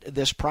had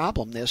this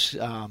problem,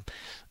 golly,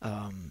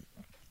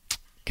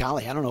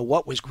 I don't know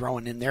what was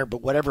growing in there,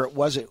 but whatever it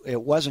was,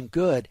 it wasn't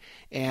good,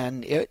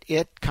 and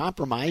it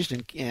compromised,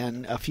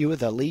 and a few of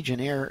the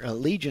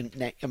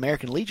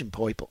American Legion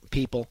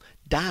people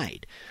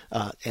died,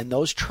 and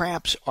those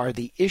traps are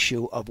the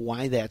issue of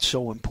why that's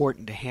so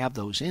important to have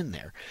those in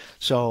there.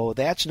 So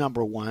that's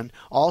number one.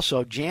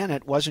 Also,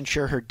 Janet wasn't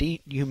sure her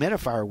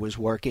dehumidifier was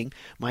working.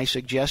 My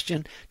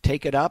suggestion,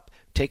 take it up,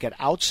 take it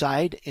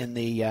outside in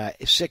the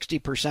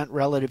 60%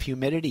 relative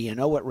humidity. You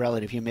know what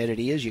relative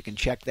humidity is. You can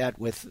check that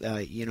with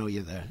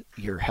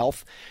your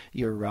health,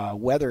 your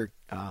weather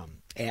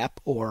app,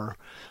 or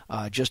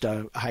just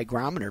a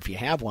hygrometer if you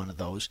have one of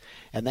those.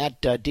 And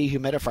that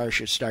dehumidifier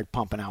should start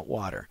pumping out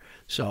water.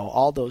 So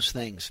all those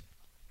things.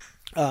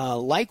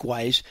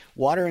 Likewise,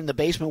 water in the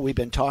basement, we've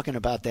been talking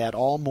about that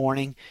all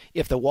morning.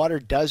 If the water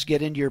does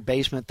get into your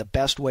basement, the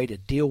best way to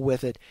deal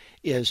with it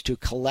is to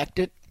collect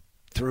it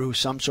through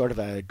some sort of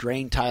a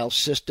drain tile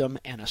system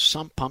and a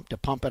sump pump to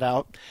pump it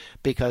out,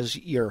 because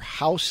your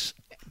house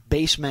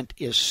basement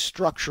is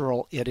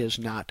structural. It is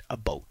not a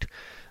boat.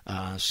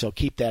 So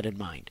keep that in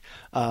mind.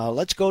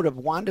 Let's go to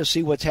Wanda,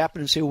 see what's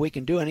happening, see what we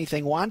can do.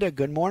 Anything, Wanda?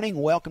 Good morning.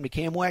 Welcome to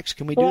KMOX.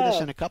 Can we do this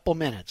in a couple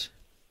minutes?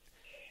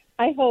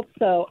 I hope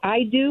so.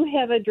 I do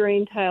have a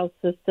drain tile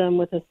system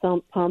with a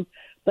sump pump,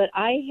 but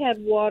I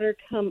had water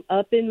come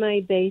up in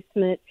my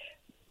basement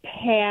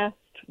past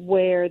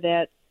where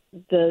the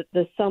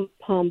sump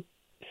pump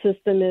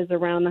system is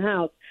around the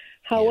house.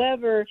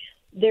 However,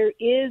 there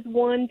is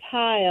one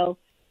tile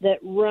that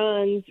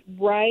runs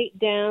right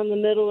down the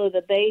middle of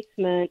the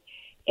basement,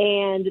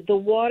 and the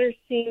water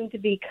seemed to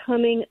be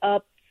coming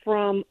up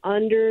from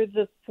under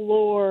the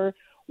floor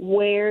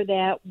where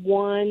that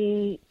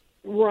one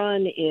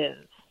run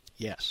is.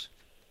 Yes.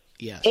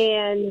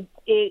 And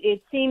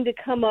it seemed to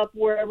come up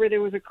wherever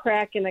there was a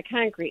crack in the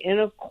concrete. And,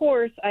 of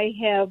course, I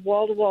have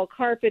wall-to-wall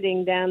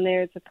carpeting down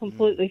there. It's a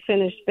completely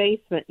finished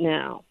basement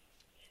now.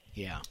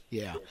 Yeah.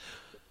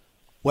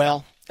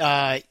 Well,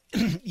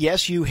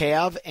 yes, you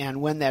have,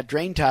 and when that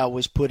drain tile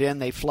was put in,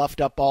 they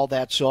fluffed up all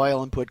that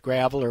soil and put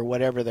gravel or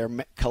whatever their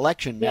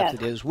collection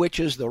method is, which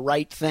is the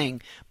right thing,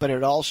 but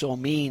it also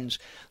means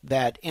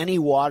that any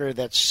water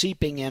that's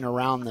seeping in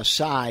around the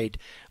side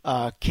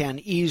can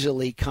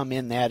easily come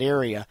in that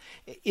area.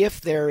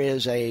 If there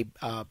is a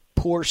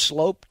poor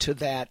slope to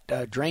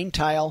that drain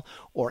tile,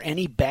 or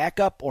any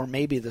backup, or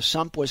maybe the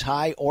sump was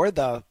high, or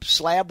the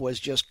slab was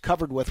just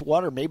covered with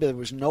water. Maybe there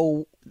was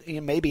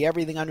maybe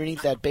everything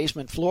underneath that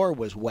basement floor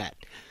was wet.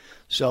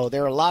 So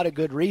there are a lot of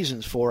good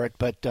reasons for it,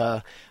 but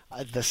the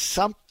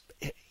sump,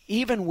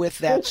 even with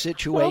that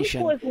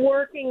situation,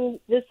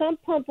 the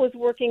sump pump was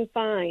working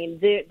fine.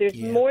 There's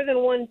more than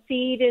one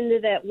feed into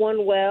that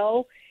one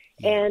well,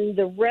 and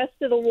the rest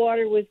of the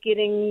water was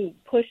getting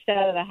pushed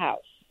out of the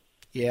house.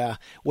 Yeah.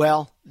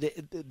 Well,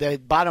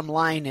 the bottom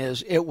line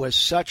is it was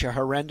such a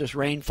horrendous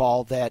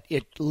rainfall that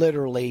it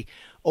literally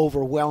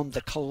overwhelmed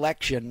the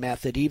collection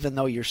method, even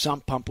though your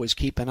sump pump was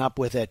keeping up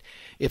with it.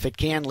 If it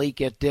can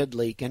leak, it did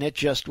leak, and it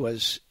just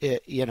was,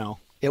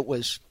 it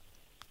was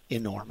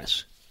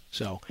enormous.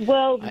 So,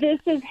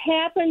 this has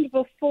happened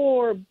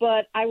before,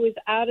 but I was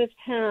out of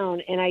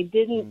town and I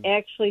didn't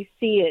actually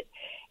see it.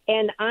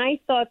 And I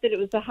thought that it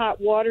was a hot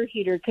water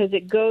heater because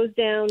it goes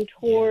down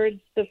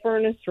towards the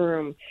furnace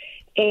room.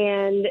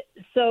 And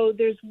so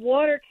there's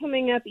water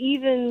coming up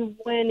even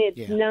when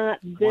it's not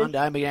this Wanda,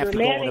 I'm going to have to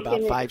go in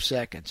about 5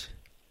 seconds.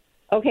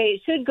 Okay,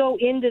 it should go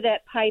into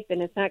that pipe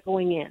and it's not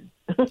going in.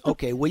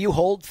 Okay, will you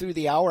hold through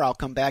the hour? I'll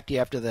come back to you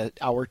after the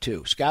hour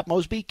 2. Scott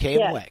Mosby,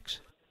 KMOX.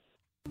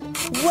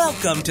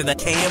 Welcome to the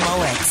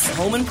KMOX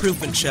Home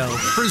Improvement Show.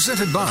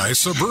 Presented by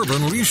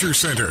Suburban Leisure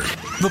Center,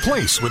 the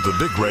place with the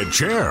big red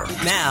chair.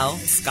 Now,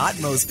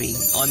 Scott Mosby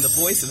on the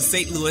voice of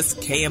St. Louis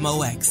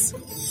KMOX.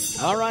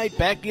 All right,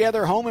 back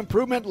together, home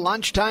improvement,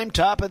 lunchtime,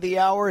 top of the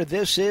hour.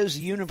 This is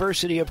the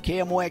University of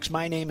KMOX.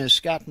 My name is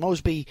Scott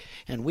Mosby,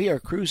 and we are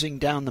cruising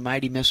down the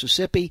mighty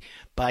Mississippi.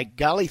 By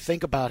golly,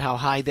 think about how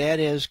high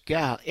that is.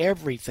 God,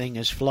 everything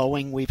is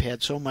flowing. We've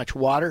had so much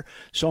water,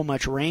 so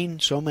much rain,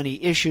 so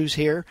many issues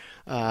here.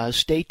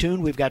 Stay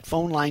tuned. We've got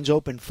phone lines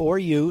open for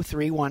you,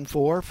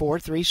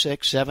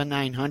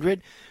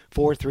 314-436-7900.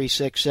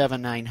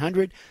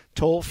 436-7900,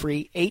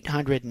 toll-free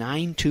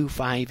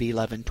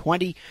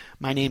 800-925-1120.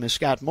 My name is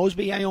Scott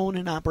Mosby. I own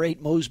and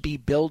operate Mosby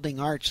Building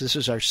Arts. This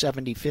is our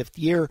 75th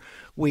year.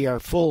 We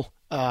are full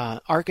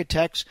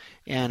architects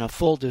and a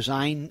full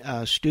design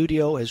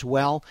studio as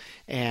well,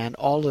 and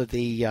all of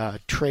the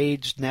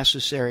trades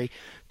necessary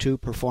to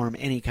perform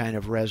any kind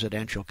of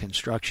residential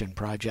construction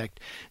project.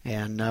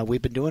 And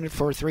we've been doing it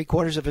for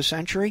 3/4 of a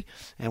century,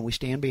 and we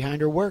stand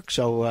behind our work,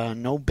 so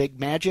no big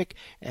magic.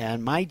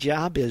 And my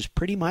job is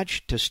pretty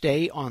much to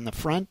stay on the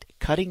front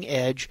cutting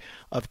edge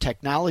of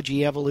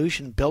technology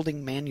evolution.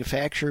 Building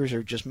manufacturers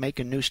are just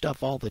making new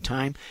stuff all the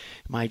time.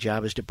 My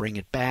job is to bring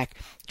it back,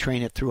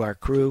 train it through our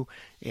crew,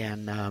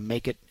 and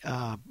make it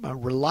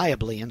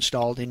reliably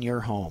installed in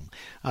your home.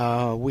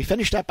 We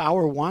finished up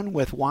hour 1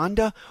 with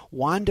Wanda.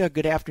 Wanda,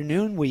 good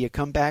afternoon. Will you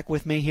come back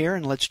with me here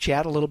and let's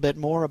chat a little bit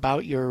more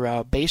about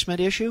your basement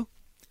issue?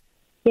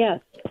 Yes.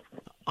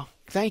 Oh,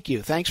 thank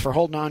you. Thanks for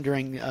holding on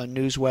during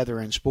news, weather,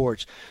 and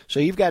sports. So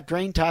you've got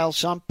drain tile,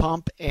 sump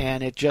pump,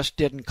 and it just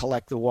didn't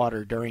collect the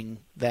water during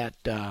that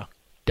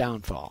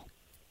downfall.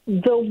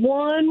 The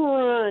one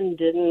run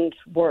didn't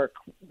work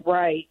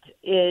right,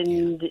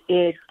 and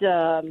it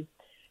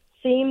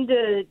seemed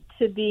to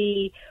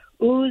be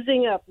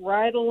oozing up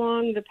right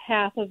along the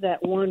path of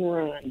that one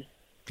run.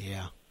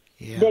 Yeah.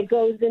 That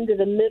goes into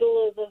the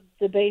middle of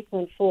the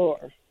basement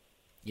floor.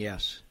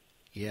 Yes.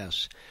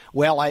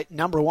 Well,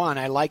 number one,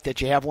 I like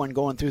that you have one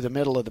going through the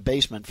middle of the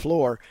basement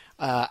floor.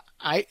 How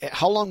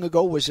long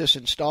ago was this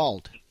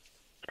installed?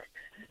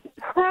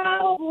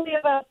 Probably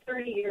about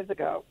 30 years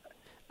ago.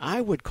 I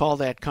would call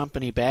that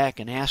company back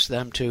and ask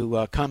them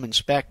to come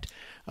inspect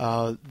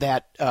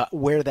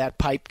where that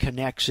pipe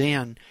connects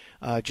in,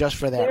 just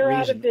for that They're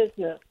reason. Out of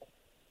business.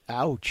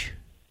 Ouch.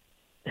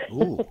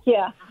 Ooh.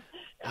 Yeah.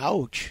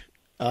 Ouch.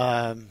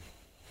 Golly,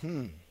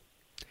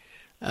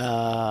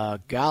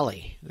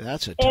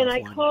 that's a tough one. And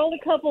I called a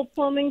couple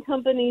plumbing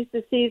companies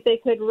to see if they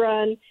could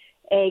run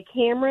a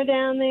camera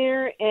down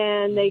there,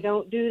 and they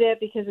don't do that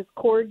because it's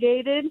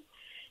corrugated.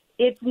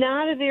 It's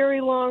not a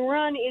very long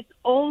run. It's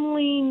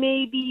only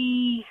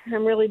maybe,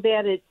 I'm really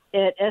bad at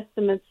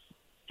estimates,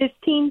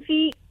 15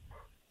 feet.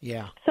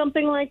 Yeah.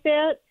 Something like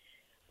that.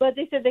 But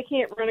they said they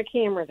can't run a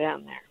camera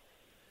down there.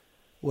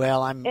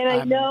 Well, I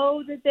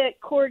know that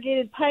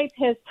corrugated pipe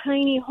has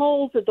tiny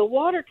holes that the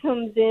water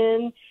comes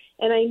in,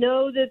 and I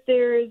know that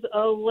there's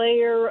a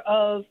layer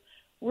of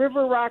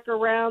river rock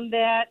around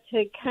that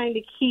to kind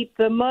of keep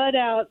the mud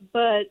out,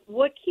 but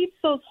what keeps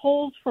those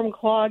holes from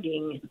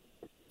clogging?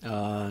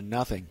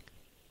 Nothing.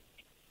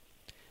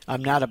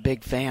 I'm not a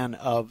big fan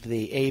of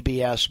the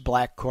ABS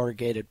black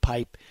corrugated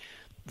pipe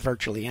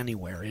virtually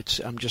anywhere.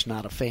 I'm just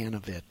not a fan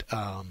of it.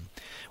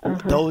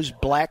 Those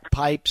black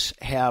pipes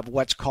have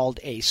what's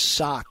called a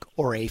sock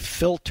or a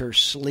filter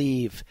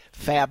sleeve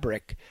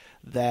fabric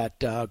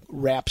that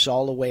wraps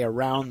all the way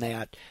around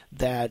that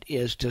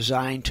is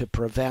designed to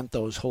prevent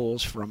those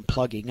holes from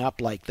plugging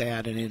up like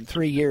that. And in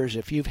 3 years,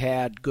 if you've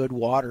had good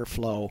water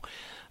flow,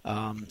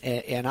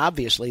 and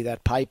obviously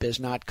that pipe is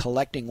not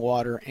collecting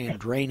water and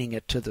draining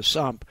it to the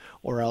sump,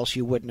 or else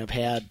you wouldn't have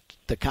had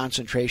the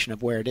concentration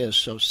of where it is.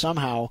 So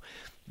somehow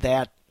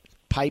that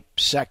pipe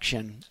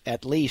section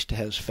at least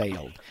has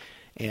failed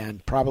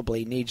and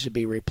probably needs to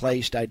be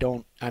replaced.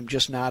 I'm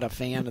just not a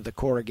fan of the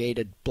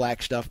corrugated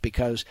black stuff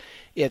because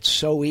it's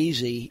so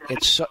easy.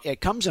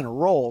 It comes in a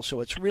roll,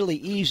 so it's really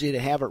easy to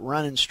have it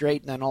running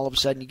straight, and then all of a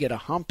sudden you get a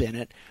hump in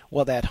it.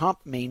 Well, that hump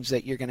means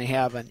that you're going to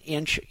have an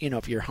inch,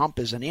 if your hump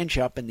is an inch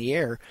up in the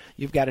air,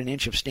 you've got an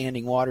inch of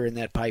standing water in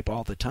that pipe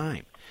all the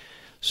time.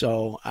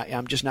 So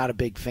I'm just not a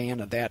big fan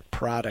of that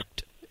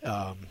product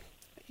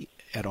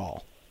at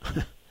all.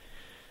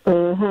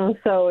 Mm-hmm.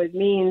 So it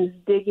means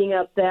digging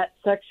up that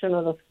section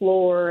of the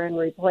floor and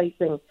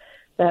replacing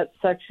that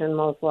section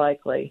most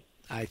likely.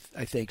 I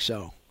think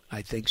so.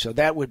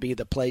 That would be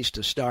the place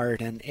to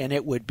start, and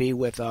it would be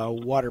with a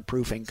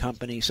waterproofing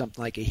company,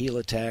 something like a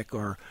Helitech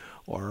or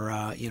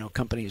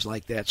companies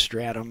like that,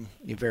 Stratum,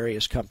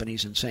 various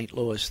companies in St.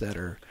 Louis that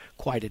are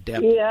quite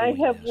adept. Yeah, I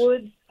have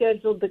Wood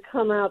scheduled to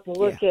come out to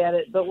look at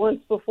it, but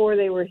once before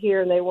they were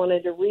here and they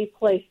wanted to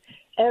replace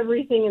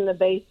everything in the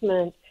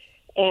basement.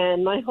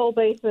 And my whole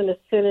basement is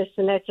finished,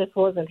 and that just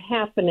wasn't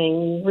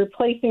happening.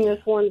 Replacing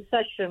this one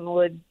section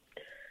would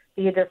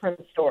be a different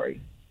story.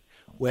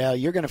 Well,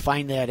 you're going to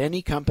find that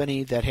any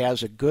company that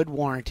has a good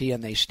warranty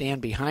and they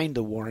stand behind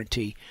the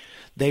warranty,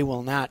 they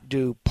will not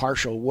do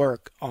partial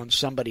work on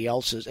somebody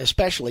else's,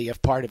 especially if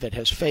part of it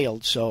has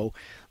failed. So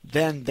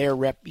then they're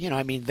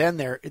then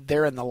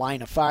they're in the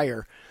line of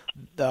fire.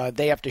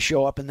 They have to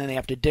show up, and then they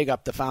have to dig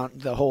up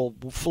the whole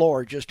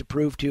floor just to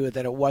prove to you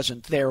that it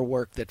wasn't their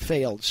work that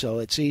failed. So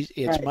it's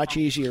right. Much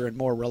easier and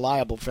more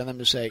reliable for them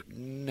to say,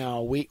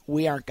 no,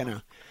 we aren't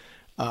going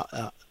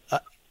to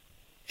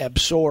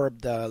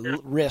absorb the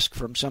risk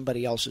from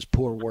somebody else's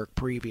poor work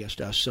previous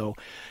to us. So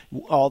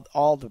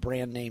all the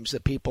brand names, the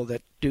people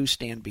that do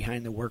stand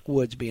behind the work,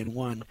 Woods being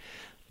one,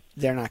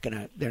 they're not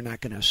going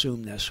to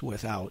assume this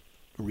without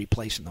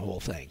replacing the whole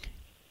thing.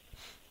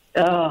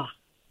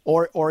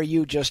 Or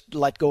you just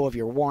let go of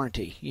your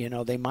warranty.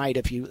 They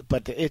might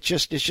but it's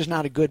just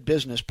not a good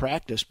business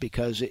practice,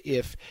 because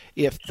if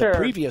the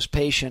previous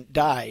patient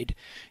died,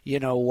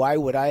 why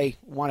would I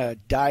want to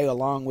die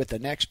along with the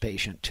next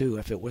patient too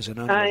if it was an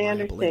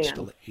unreliable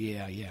installation?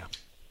 Yeah.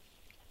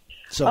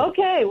 So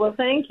okay, well,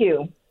 thank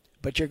you.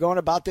 But you're going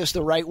about this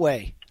the right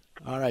way.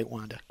 All right,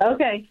 Wanda.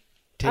 Okay.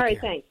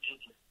 Take care. Thanks.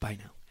 Bye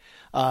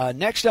now.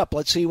 Next up,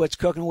 let's see what's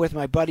cooking with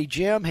my buddy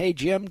Jim. Hey,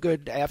 Jim,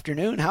 good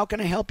afternoon. How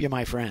can I help you,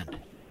 my friend?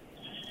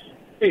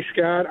 Hey,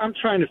 Scott, I'm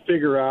trying to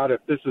figure out if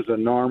this is a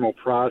normal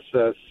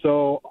process.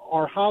 So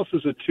our house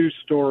is a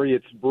two-story.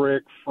 It's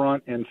brick,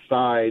 front and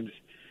sides.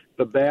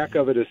 The back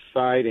of it is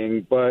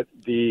siding, but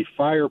the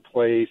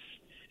fireplace,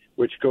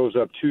 which goes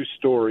up 2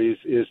 stories,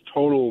 is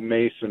total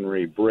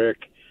masonry,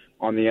 brick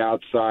on the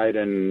outside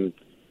and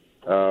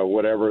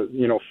whatever,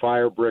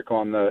 fire brick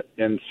on the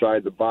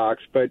inside the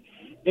box. But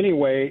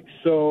anyway,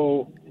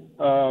 so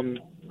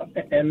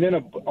and then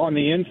on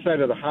the inside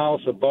of the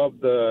house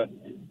above the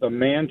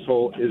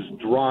mantle is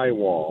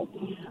drywall.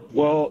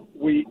 Well,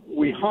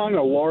 we hung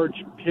a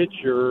large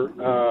picture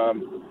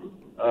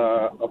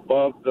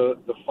above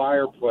the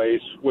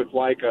fireplace with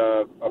like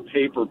a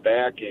paper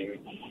backing.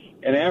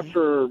 And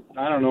after,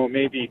 I don't know,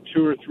 maybe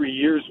 2 or 3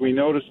 years, we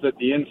noticed that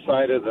the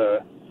inside of the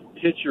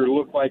picture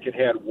looked like it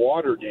had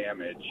water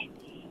damage.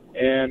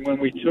 And when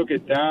we took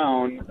it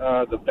down,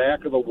 the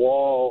back of the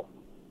wall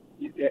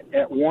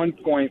at one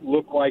point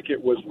looked like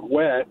it was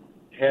wet,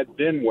 had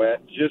been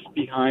wet, just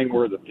behind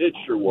where the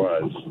picture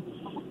was.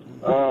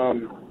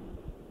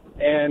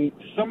 And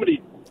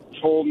somebody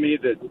told me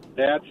that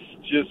that's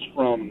just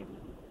from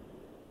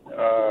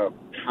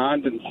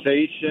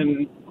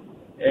condensation,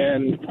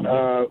 and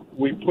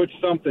we put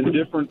something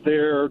different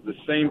there. The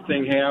same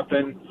thing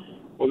happened.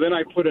 Well, then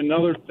I put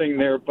another thing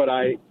there, but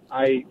I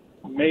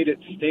made it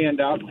stand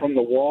out from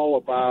the wall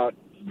about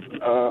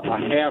a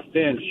half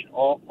inch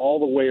all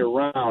the way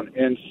around.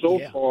 And so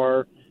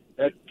far,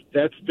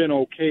 that's been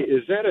okay.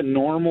 Is that a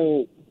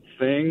normal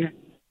thing?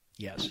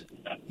 Yes.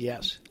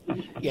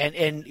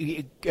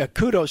 And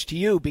kudos to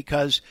you,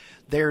 because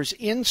there's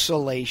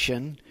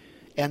insulation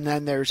and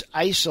then there's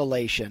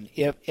isolation.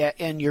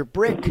 And your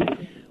brick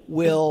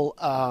will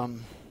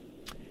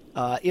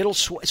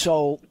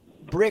so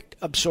brick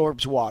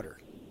absorbs water,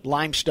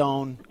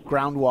 limestone,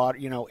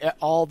 groundwater.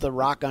 All the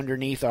rock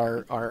underneath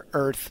our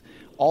earth.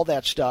 All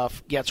that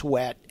stuff gets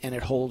wet and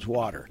it holds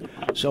water.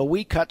 So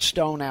we cut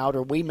stone out,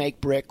 or we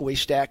make brick, we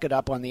stack it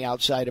up on the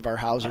outside of our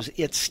houses.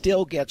 It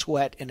still gets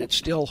wet and it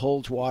still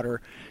holds water,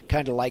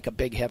 kind of like a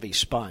big heavy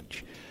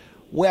sponge.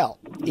 Well,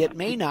 it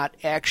may not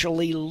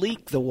actually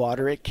leak the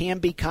water. It can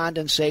be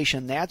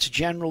condensation. That's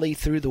generally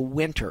through the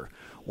winter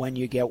when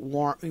you get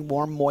warm,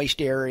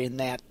 moist air in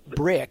that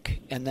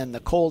brick, and then the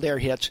cold air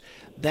hits.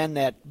 Then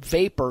that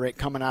vapor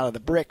coming out of the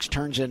bricks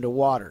turns into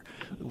water.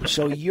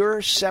 So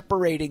you're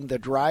separating the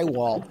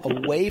drywall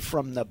away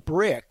from the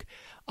brick,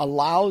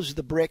 allows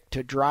the brick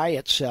to dry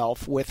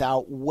itself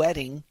without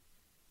wetting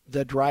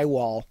the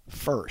drywall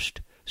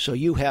first. So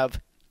you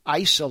have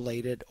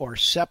isolated or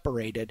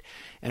separated.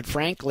 And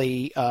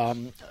frankly,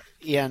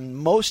 in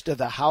most of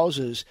the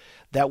houses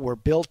that were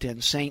built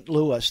in St.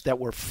 Louis that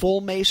were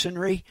full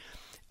masonry,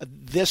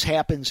 this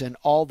happens in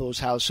all those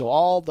houses. So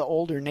all the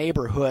older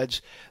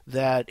neighborhoods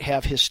that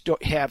have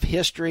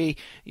history,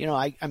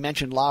 I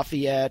mentioned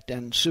Lafayette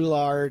and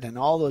Soulard and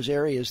all those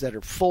areas that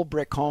are full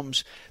brick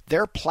homes,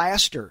 their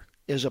plaster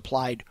is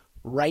applied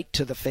right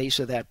to the face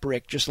of that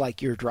brick, just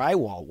like your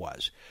drywall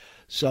was.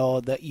 So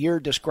that you're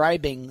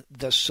describing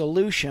the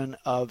solution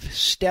of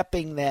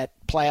stepping that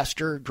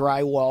plaster,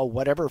 drywall,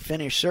 whatever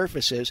finished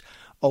surface is,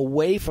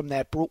 away from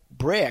that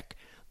brick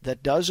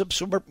that does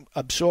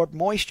absorb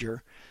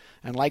moisture.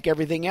 And like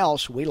everything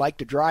else, we like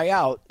to dry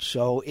out,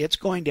 so it's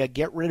going to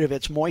get rid of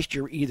its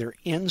moisture either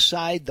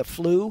inside the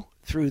flue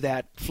through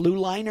that flue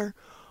liner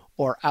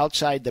or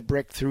outside the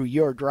brick through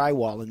your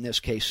drywall in this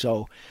case.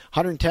 So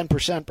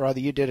 110%, brother,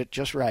 you did it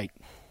just right.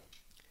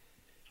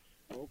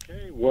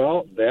 Okay,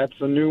 well, that's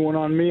a new one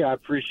on me. I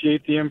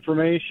appreciate the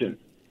information.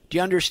 Do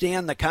you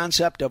understand the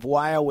concept of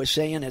why I was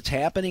saying it's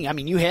happening? I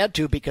mean, you had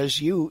to,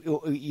 because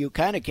you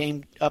kind of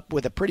came up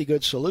with a pretty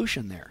good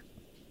solution there.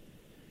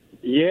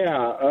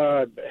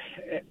 Yeah,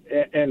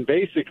 and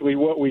basically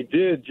what we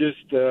did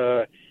just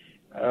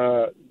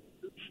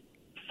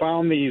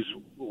found these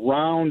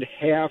round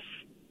half.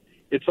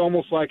 It's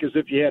almost like as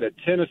if you had a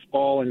tennis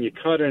ball and you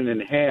cut it in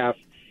half,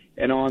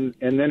 and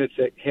then it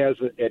has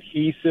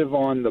adhesive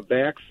on the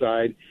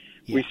backside.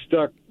 Yeah. We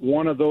stuck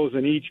one of those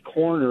in each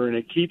corner, and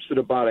it keeps it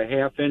about a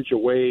half inch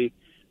away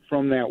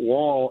from that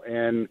wall.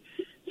 And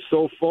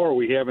so far,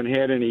 we haven't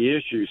had any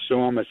issues. So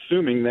I'm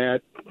assuming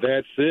that's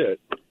it.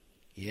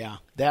 Yeah,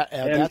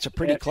 that's a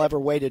pretty clever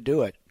way to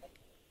do it.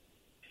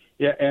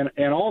 Yeah,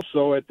 and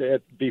also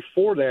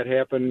before that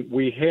happened,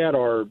 we had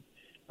our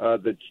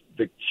the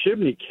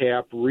chimney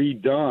cap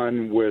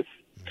redone with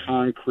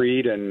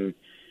concrete, and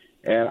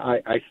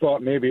I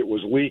thought maybe it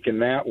was leaking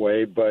that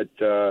way, but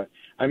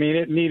I mean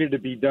it needed to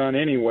be done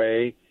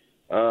anyway.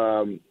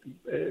 So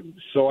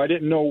I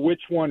didn't know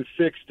which one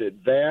fixed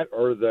it, that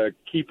or the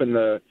keeping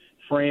the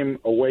frame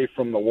away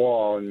from the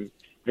wall, and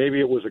maybe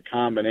it was a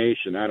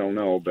combination. I don't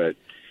know, but.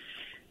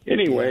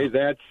 Anyway,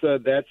 yeah.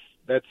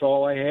 That's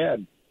all I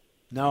had.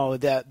 No,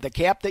 the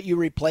cap that you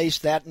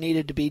replaced, that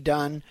needed to be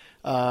done.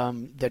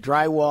 The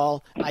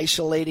drywall,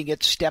 isolating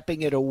it,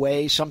 stepping it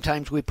away.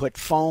 Sometimes we put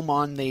foam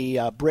on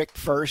the brick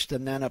first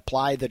and then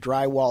apply the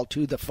drywall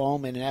to the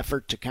foam in an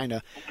effort to kind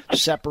of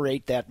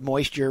separate that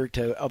moisture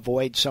to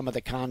avoid some of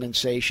the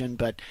condensation.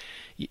 But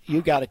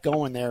you got it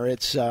going there.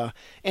 It's and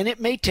it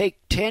may take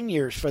 10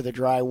 years for the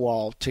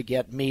drywall to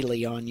get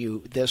mealy on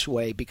you this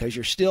way, because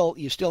you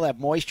still have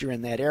moisture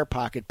in that air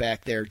pocket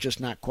back there, just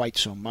not quite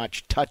so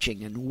much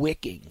touching and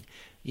wicking,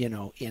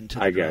 into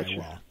the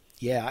drywall.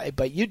 Yeah,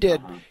 but you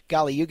did,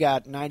 golly, you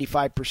got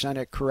 95%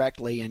 it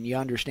correctly, and you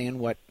understand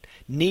what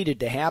needed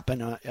to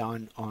happen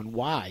on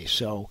why.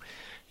 So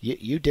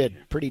you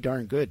did pretty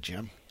darn good,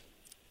 Jim.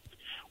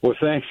 Well,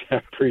 thanks. I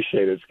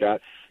appreciate it, Scott.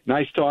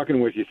 Nice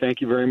talking with you.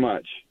 Thank you very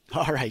much.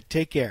 All right,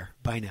 take care.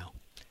 Bye now.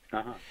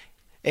 Uh-huh.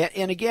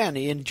 And again,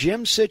 in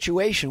Jim's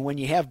situation, when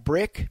you have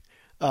brick,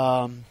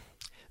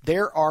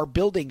 there are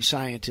building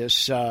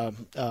scientists.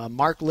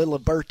 Mark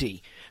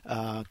Liliberti,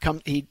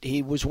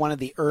 he was one of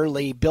the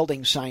early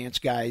building science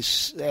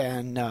guys,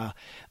 and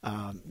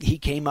he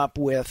came up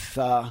with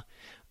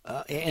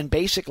and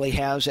basically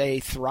has a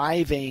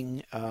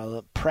thriving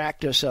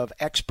practice of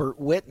expert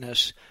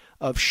witness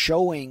of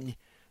showing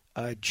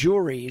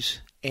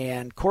juries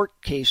and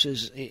court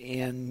cases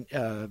and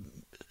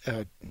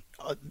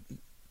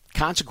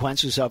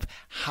consequences of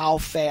how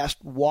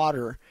fast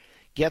water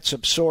gets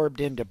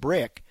absorbed into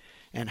brick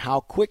and how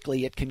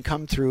quickly it can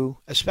come through,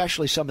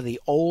 especially some of the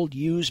old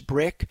used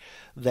brick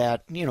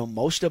that,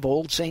 most of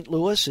old St.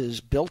 Louis is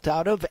built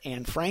out of,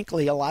 and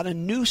frankly, a lot of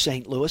new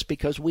St. Louis,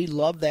 because we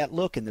love that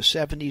look in the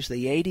 70s,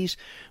 the 80s.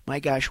 My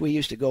gosh, we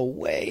used to go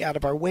way out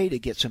of our way to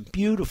get some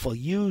beautiful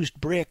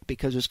used brick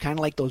because it's kind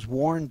of like those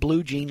worn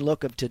blue jean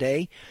look of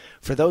today.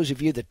 For those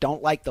of you that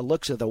don't like the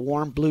looks of the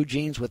worn blue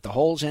jeans with the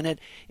holes in it,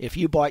 if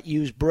you bought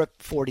used brick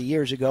 40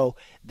 years ago,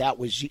 that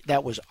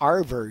was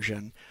our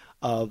version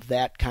of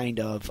that kind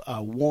of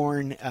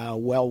worn,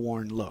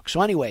 well-worn look.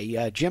 So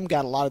anyway, Jim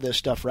got a lot of this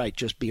stuff right.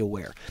 Just be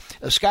aware.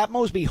 Scott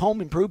Mosby,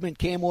 Home Improvement,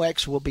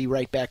 KMOX. We'll be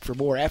right back for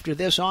more after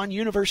this on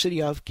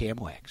University of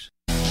KMOX.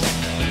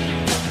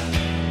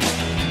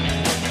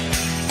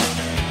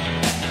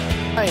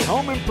 Hey,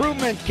 Home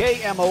Improvement,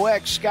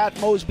 KMOX. Scott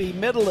Mosby,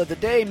 middle of the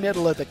day,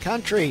 middle of the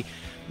country.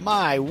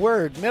 My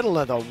word, middle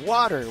of the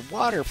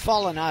water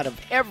falling out of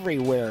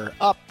everywhere,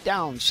 up,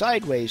 down,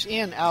 sideways,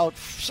 in, out,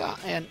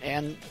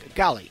 and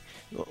golly.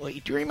 Do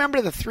you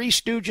remember the Three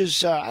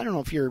Stooges? I don't know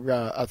if you're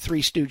a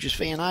Three Stooges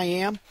fan. I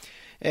am.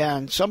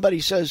 And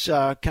somebody says,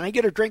 can I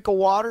get a drink of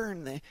water?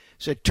 And they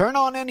said, turn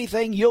on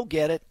anything, you'll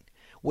get it.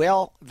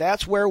 Well,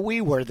 that's where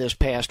we were this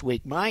past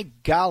week. My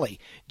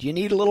golly, do you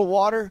need a little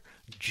water?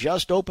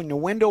 Just open the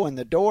window and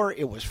the door.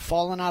 It was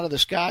falling out of the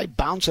sky,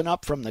 bouncing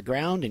up from the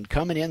ground, and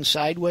coming in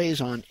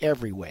sideways on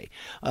every way.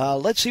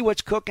 Let's see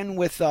what's cooking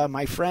with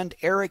my friend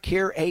Eric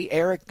here. Hey,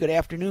 Eric, good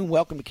afternoon.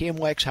 Welcome to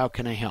KMOX. How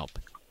can I help?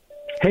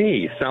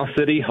 Hey, South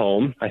City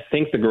home. I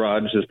think the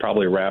garage is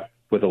probably wrapped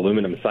with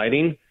aluminum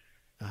siding.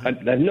 I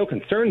have no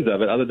concerns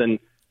of it other than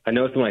I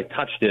noticed when I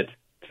touched it,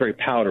 it's very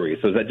powdery.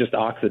 So is that just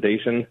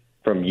oxidation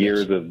from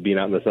years of being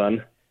out in the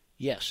sun?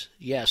 Yes.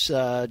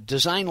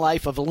 Design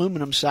life of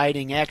aluminum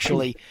siding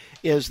actually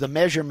is the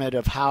measurement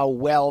of how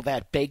well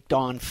that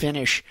baked-on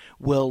finish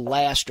will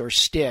last or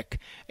stick.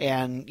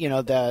 And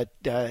the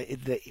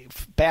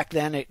back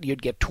then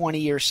you'd get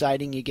 20-year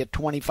siding, you get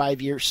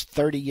 25 years,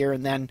 30-year,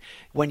 and then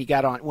when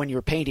you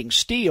were painting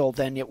steel,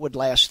 then it would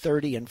last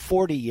 30 and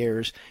 40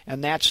 years,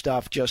 and that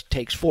stuff just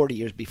takes 40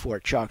 years before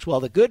it chalks.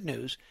 Well, the good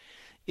news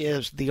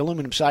is the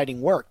aluminum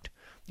siding worked.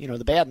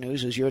 The bad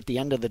news is you're at the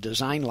end of the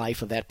design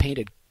life of that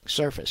painted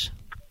surface.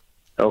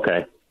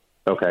 Okay.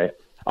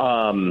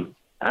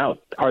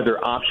 Are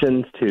there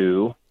options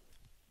can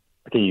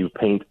you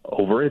paint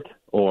over it,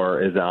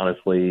 or is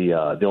honestly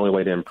the only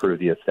way to improve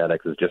the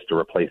aesthetics is just to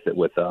replace it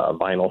with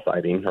vinyl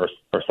siding or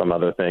some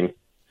other thing?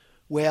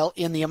 Well,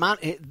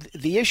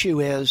 the issue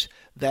is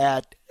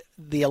that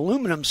the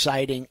aluminum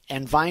siding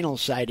and vinyl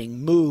siding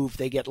move.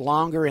 They get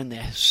longer in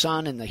the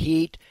sun and the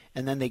heat,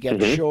 and then they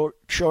get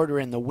shorter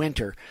in the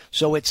winter.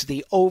 So it's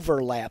the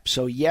overlap.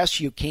 So yes,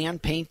 you can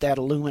paint that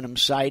aluminum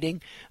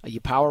siding. You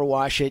power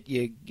wash it.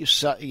 You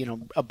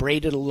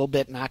abrade it a little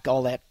bit, knock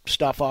all that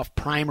stuff off,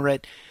 primer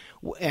it,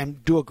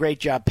 and do a great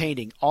job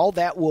painting. All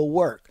that will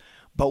work.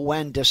 But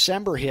when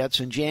December hits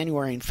in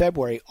January and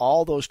February,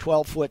 all those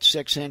 12-foot,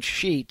 6-inch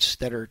sheets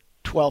that are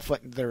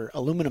 12-foot, they're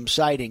aluminum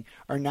siding,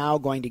 are now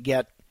going to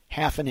get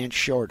half an inch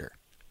shorter.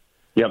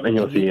 Yep, and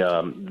you'll see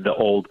the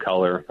old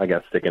color, I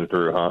guess, sticking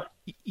through, huh?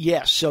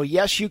 Yes, so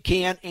yes, you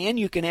can, and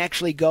you can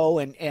actually go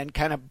and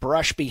kind of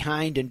brush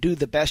behind and do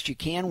the best you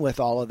can with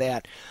all of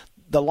that.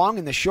 The long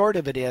and the short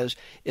of it is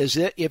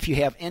that if you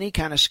have any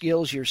kind of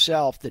skills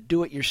yourself, the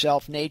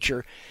do-it-yourself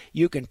nature,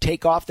 you can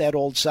take off that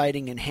old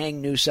siding and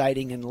hang new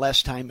siding in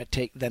less time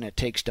than it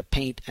takes to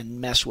paint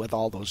and mess with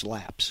all those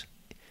laps.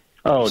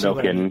 Oh, no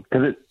kidding.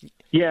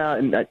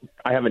 And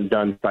I haven't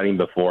done siding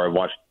before. I've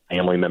watched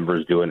family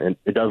members do it, and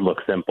it does look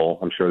simple.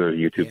 I'm sure there's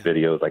YouTube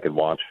videos I could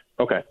watch.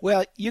 Okay.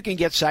 Well, you can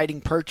get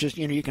siding purchased.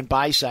 You can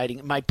buy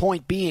siding. My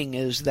point being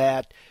is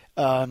that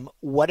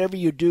whatever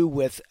you do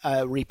with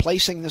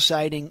replacing the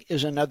siding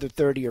is another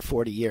 30 or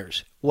 40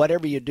 years.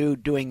 Whatever you do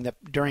during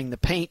the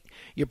paint,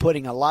 you're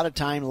putting a lot of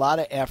time, a lot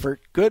of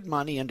effort, good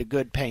money into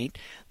good paint.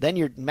 Then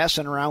you're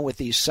messing around with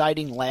these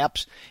siding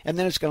laps, and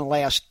then it's going to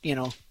last,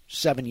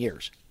 7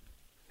 years.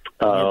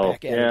 Oh,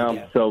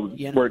 yeah. So,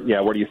 where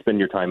do you spend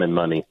your time and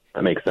money?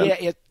 That makes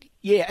sense.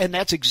 Yeah, and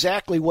that's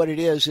exactly what it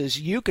is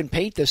you can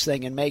paint this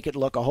thing and make it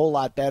look a whole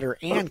lot better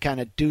and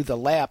kind of do the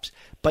laps,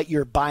 but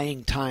you're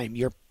buying time.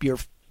 You're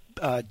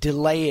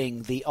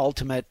delaying the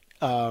ultimate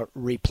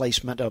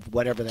replacement of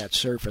whatever that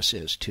surface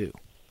is, too.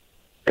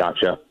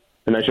 Gotcha.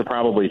 And I should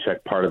probably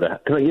check part of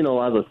that. Because, a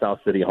lot of those South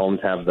City homes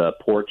have the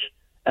porch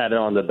added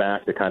on the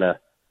back to kind of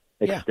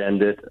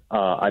extend it.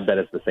 I bet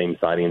it's the same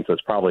siding, so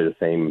it's probably the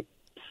same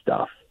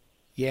stuff.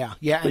 Yeah,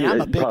 and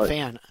I'm a big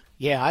fan.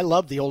 Yeah, I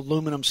love the old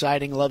aluminum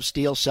siding, love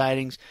steel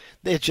sidings.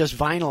 It's just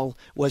vinyl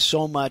was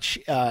so much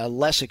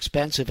less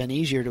expensive and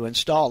easier to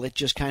install. It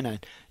just kind of,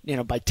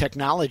 by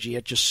technology,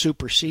 it just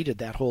superseded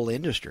that whole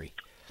industry.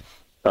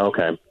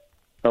 Okay,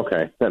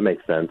 that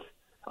makes sense.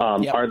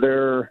 Are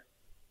there,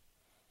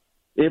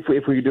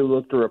 if we do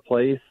look to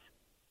replace,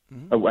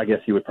 I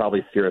guess you would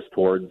probably steer us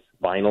towards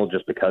vinyl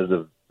just because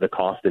of the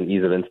cost and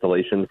ease of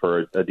installation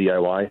for a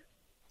DIY?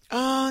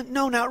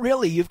 No, not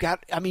really. You've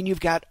got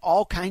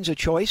all kinds of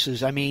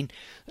choices.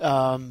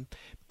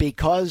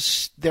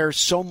 Because there's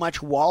so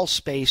much wall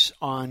space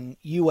on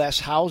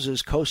U.S.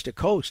 houses coast to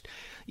coast,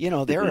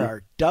 there are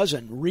a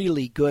dozen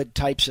really good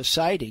types of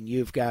siding.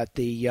 You've got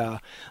the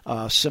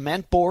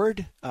cement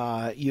board.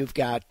 You've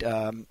got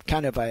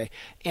kind of a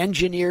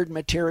engineered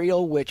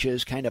material, which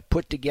is kind of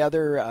put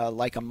together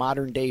like a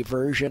modern day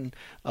version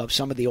of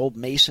some of the old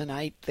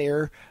masonite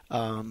there.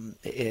 And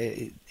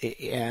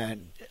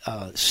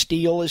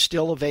steel is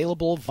still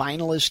available.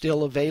 Vinyl is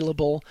still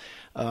available.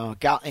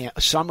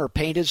 Some are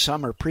painted,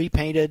 some are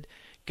pre-painted.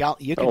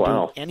 You can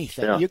do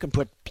anything. Yeah. You can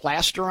put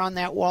plaster on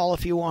that wall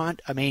if you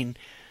want.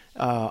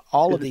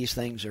 All of these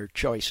things are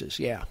choices,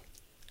 yeah.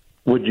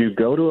 Would you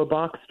go to a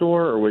box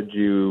store, or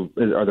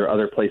are there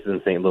other places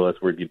in St. Louis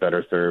where you'd be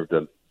better served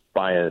to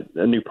buy a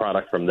new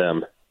product from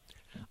them?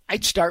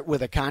 I'd start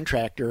with a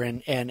contractor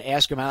and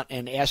ask them out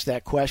and ask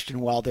that question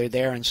while they're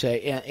there and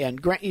say,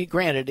 and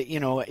granted,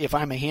 if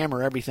I'm a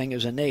hammer, everything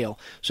is a nail.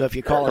 So if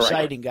you call a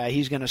siding guy,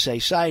 he's going to say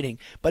siding,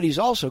 but he's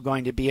also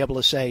going to be able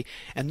to say,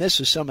 and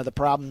this is some of the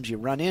problems you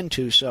run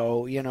into.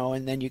 So,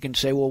 and then you can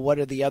say, well, what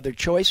are the other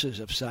choices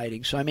of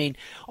siding? So,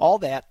 all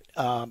that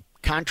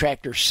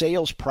contractor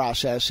sales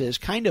process is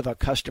kind of a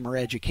customer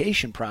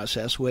education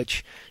process,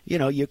 which,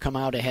 you come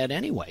out ahead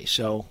anyway.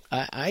 So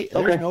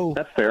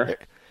that's fair.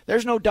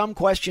 There's no dumb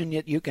question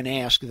that you can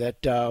ask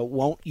that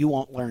you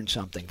won't learn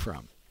something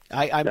from.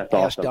 I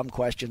ask dumb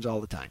questions all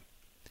the time.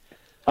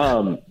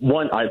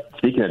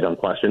 Speaking of dumb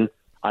question,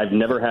 I've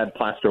never had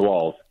plaster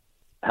walls.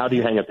 How do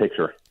you hang a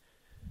picture?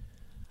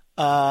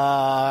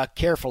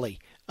 Carefully.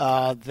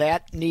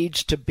 That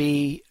needs to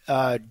be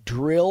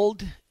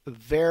drilled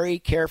very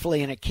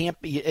carefully, and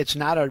it's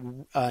not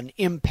an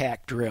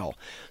impact drill.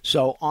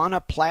 So on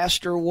a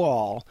plaster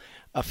wall,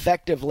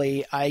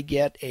 effectively, I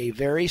get a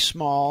very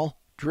small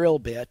drill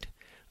bit.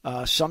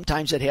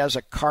 Sometimes it has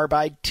a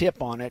carbide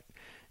tip on it,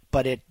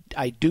 but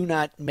I do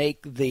not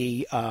make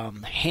the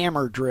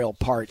hammer drill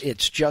part.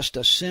 It's just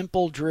a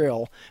simple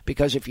drill,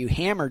 because if you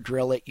hammer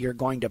drill it, you're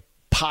going to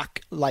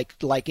pock like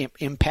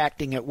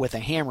impacting it with a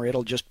hammer.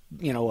 It'll just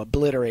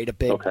obliterate a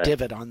big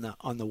divot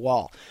on the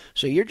wall.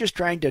 So you're just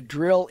trying to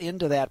drill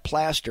into that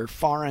plaster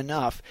far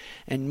enough,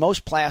 and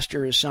most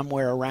plaster is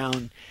somewhere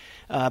around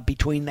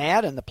between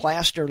that and the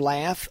plaster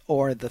lath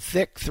or the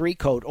thick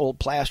 3-coat old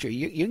plaster.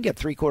 You can get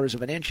 3/4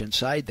 of an inch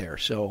inside there.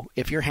 So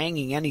if you're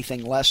hanging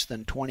anything less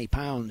than 20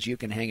 pounds, you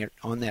can hang it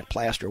on that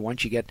plaster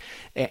once you get,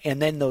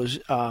 and then those,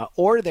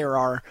 or there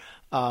are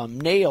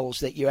nails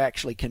that you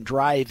actually can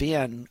drive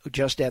in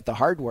just at the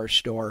hardware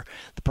store.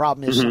 The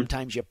problem is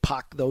sometimes you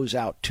pock those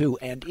out too.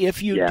 And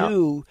if you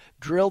do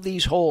drill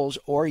these holes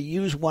or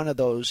use one of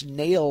those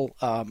nail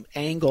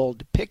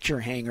angled picture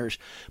hangers,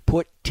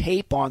 put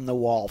tape on the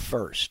wall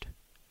first.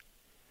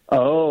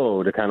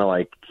 Oh, to kind of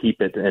like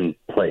keep it in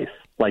place,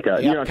 like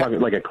talking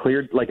like a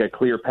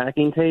clear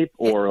packing tape,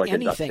 or like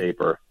anything. A duct tape,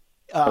 or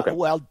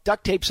well,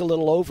 duct tape's a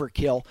little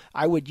overkill.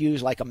 I would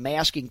use like a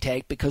masking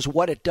tape, because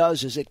what it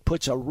does is it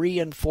puts a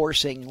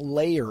reinforcing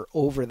layer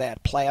over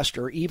that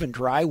plaster, even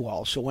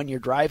drywall. So when you're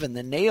driving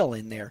the nail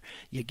in there,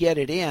 you get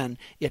it in.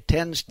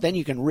 Then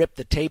you can rip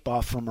the tape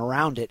off from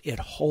around it. It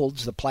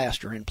holds the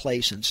plaster in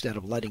place instead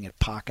of letting it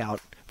pock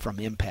out from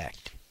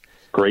impact.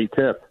 Great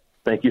tip.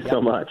 Thank you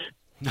so much.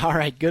 All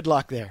right, good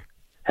luck there.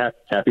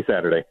 Happy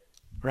Saturday.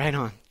 Right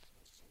on.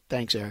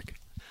 Thanks, Eric.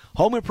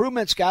 Home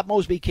Improvement, Scott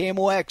Mosby,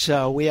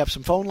 KMOX. We have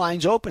some phone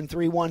lines open,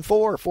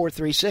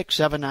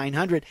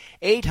 314-436-7900,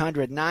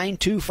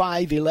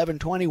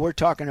 800-925-1120. We're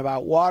talking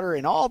about water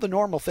and all the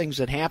normal things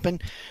that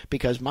happen,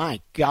 because, my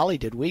golly,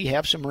 did we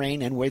have some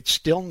rain, and it's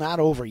still not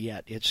over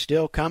yet. It's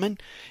still coming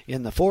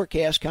in the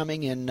forecast,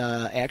 coming in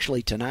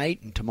actually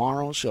tonight and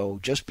tomorrow, so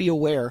just be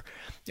aware,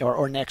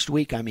 or next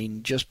week,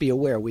 just be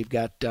aware. We've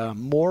got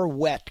more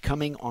wet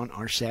coming on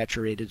our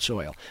saturated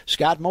soil.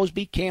 Scott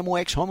Mosby,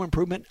 KMOX Home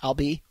Improvement. I'll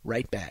be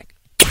right back.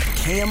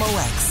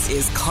 KMOX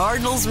is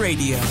Cardinals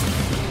Radio.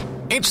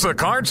 It's the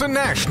Cards and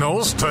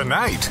Nationals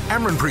tonight.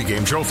 Ameren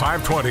pregame show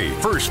 520.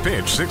 First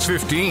pitch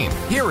 6:15.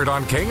 Hear it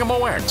on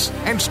KMOX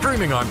and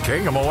streaming on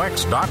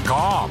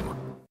KMOX.com.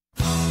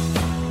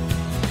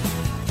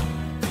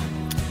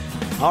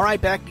 All right,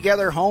 back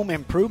together. Home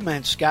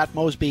Improvement. Scott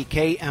Mosby,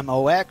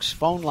 KMOX.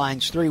 Phone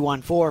lines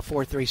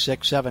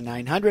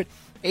 314-436-7900,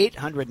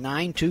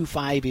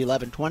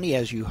 800-925-1120.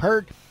 As you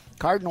heard,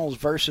 Cardinals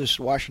versus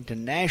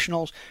Washington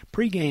Nationals.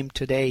 Pregame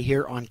today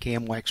here on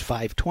KMOX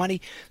 520.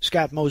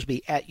 Scott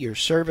Mosby at your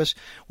service.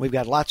 We've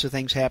got lots of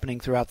things happening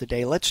throughout the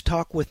day. Let's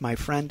talk with my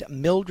friend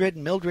Mildred.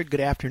 Mildred,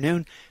 good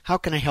afternoon. How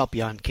can I help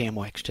you on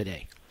KMOX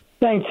today?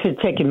 Thanks for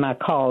taking my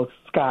call,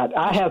 Scott.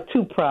 I have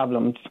two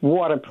problems,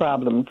 water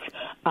problems.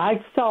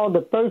 I saw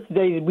the first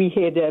day we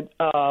had that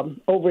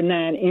over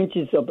 9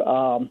 inches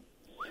of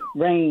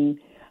rain.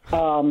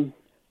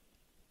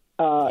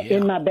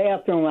 In my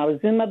bathroom. I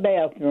was in my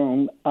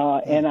bathroom,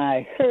 and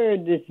I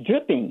heard this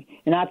dripping,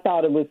 and I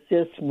thought it was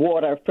just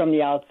water from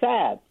the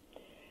outside.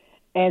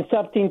 And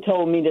something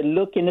told me to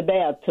look in the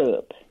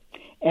bathtub,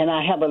 and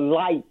I have a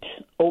light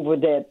over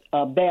that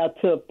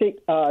bathtub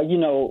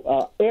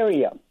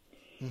area.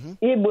 Mm-hmm.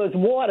 It was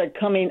water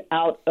coming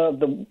out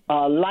of the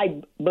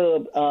light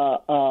bulb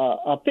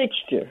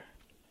fixture.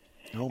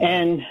 Oh,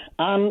 and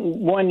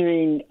I'm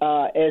wondering,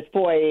 as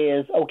far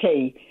as,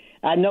 okay,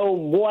 I know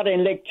water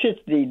and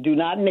electricity do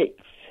not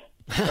mix,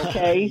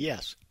 okay?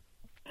 Yes.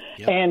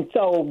 Yep. And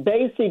so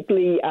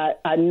basically,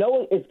 I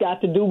know it's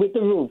got to do with the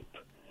roof.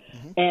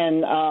 Mm-hmm.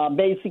 And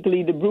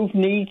basically, the roof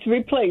needs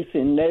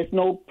replacing. There's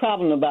no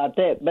problem about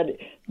that. But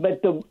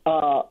the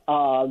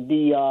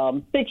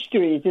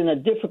fixture is in a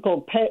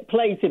difficult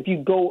place if you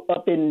go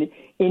up in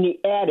the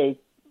attic,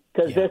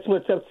 because that's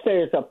what's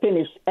upstairs, a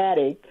finished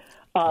attic.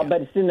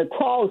 But it's in the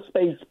crawl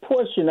space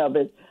portion of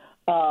it.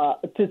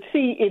 To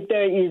see if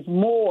there is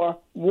more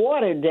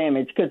water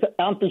damage, because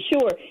I'm for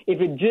sure if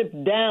it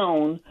dripped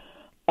down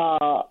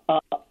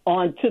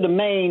onto the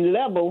main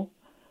level,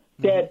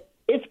 that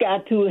it's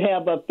got to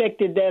have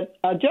affected that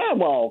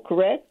drywall,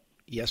 correct?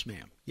 Yes,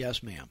 ma'am.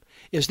 Yes, ma'am.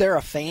 Is there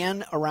a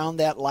fan around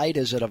that light?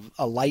 Is it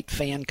a light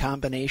fan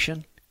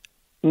combination?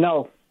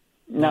 No.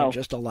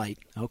 Just a light.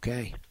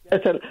 Okay.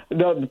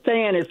 The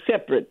fan is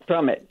separate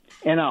from it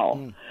and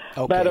all.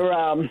 Okay.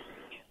 But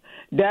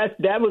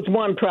that was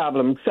one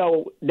problem.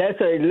 So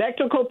that's an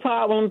electrical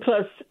problem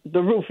plus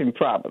the roofing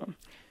problem.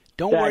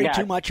 Don't worry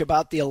too much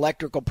about the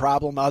electrical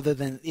problem, other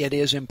than it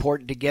is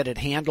important to get it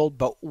handled.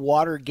 But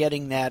water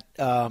getting that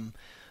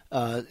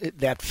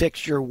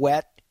fixture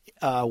wet,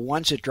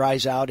 once it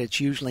dries out, it's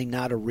usually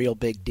not a real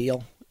big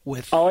deal.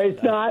 It's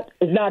not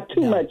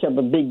too much of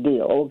a big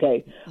deal.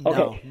 Okay.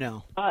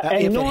 No.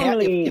 And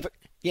normally,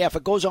 Yeah, if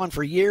it goes on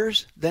for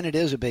years, then it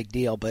is a big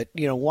deal. But,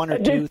 1 or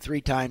 2,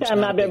 3 times.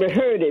 Time I've ever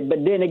heard it,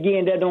 but then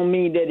again, that don't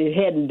mean that it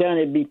hadn't done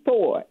it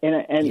before,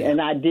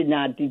 and I did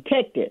not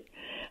detect it.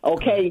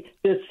 Okay,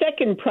 the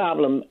second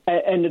problem,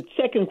 and the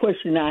second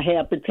question I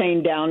have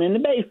pertained down in the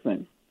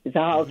basement. It's a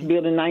house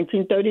built in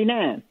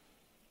 1939.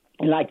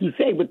 And like you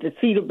say, with the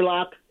cedar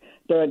blocks,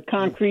 the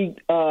concrete,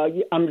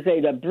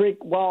 the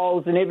brick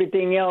walls and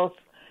everything else,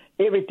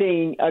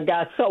 everything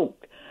got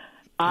soaked.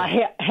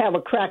 I have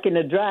a crack in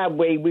the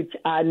driveway, which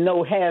I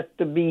know has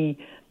to be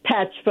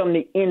patched from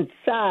the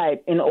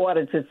inside in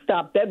order to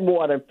stop that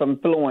water from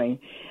flowing.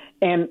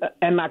 And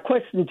my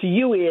question to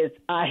you is,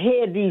 I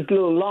had these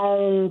little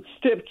long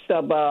strips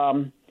of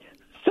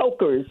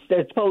soakers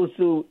that's supposed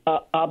to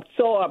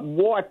absorb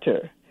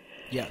water.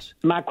 Yes.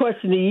 My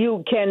question to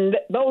you, can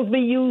those be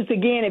used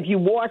again if you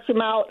wash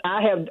them out?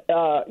 I have,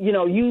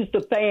 used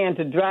the fan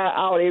to dry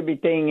out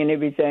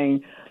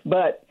everything,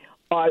 but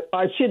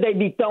or should they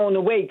be thrown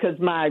away? Because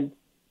my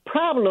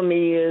problem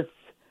is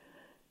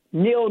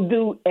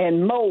mildew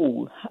and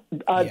mold.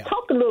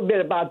 Talk a little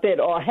bit about that,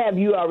 or have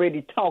you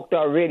already talked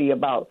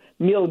about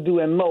mildew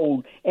and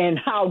mold, and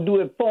how do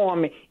it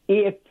form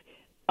if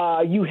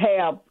you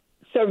have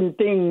certain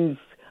things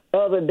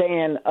other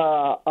than,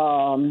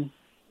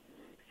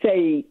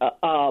 say,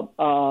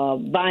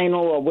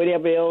 vinyl or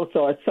whatever else,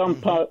 or some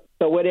parts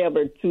or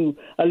whatever to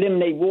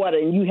eliminate water,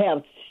 and you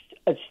have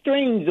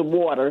streams of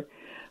water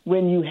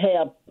when you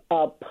have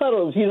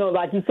puddles,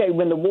 like you say,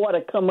 when the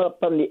water come up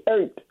from the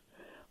earth.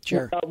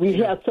 Sure. We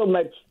have so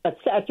much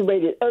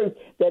saturated earth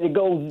that it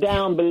goes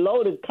down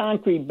below the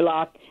concrete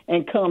block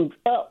and comes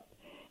up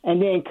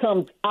and then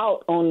comes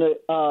out on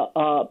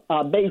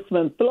the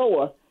basement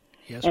floor.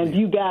 Yes, and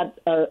you got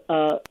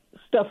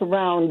stuff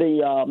around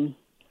the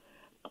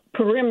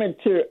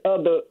perimeter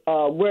of the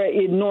where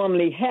it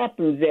normally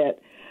happens at.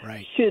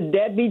 Right. Should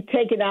that be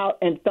taken out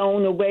and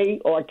thrown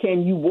away, or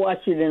can you wash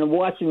it in a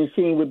washing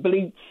machine with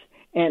bleach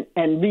and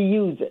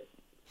reuse it?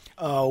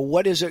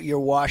 What is it you're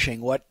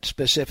washing? What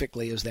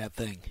specifically is that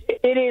thing?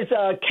 It is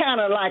kind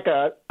of like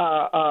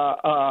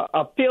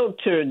a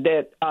filter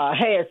that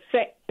has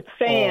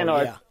sand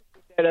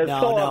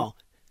No.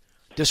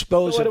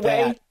 Dispose of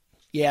that.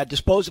 Yeah,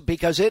 dispose of,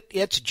 because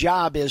its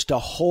job is to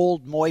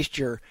hold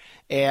moisture,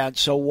 and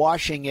so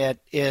washing it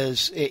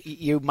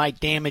you might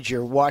damage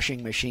your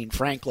washing machine,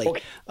 frankly.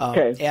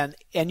 Okay.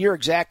 And you're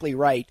exactly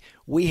right.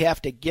 We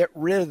have to get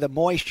rid of the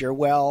moisture.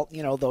 Well,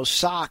 those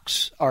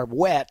socks are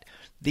wet.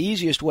 The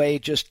easiest way,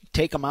 just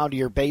take them out of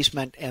your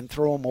basement and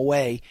throw them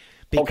away,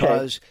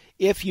 because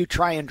if you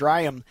try and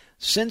dry them,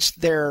 since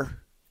they're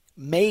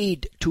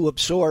made to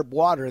absorb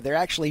water, they're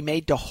actually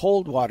made to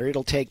hold water.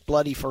 It'll take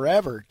bloody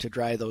forever to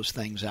dry those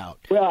things out.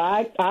 Well,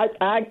 I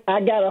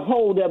got a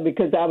hold of it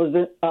because I was,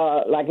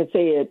 like I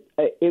said,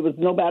 it was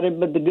nobody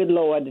but the good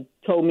Lord that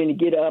told me to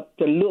get up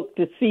to look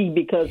to see,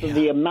 because of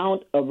the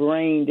amount of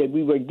rain that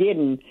we were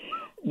getting.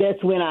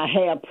 That's when I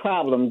have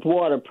problems,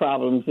 water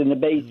problems in the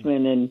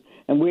basement,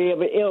 and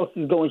wherever else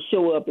is going to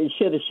show up, it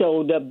should have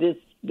showed up this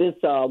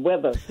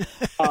weather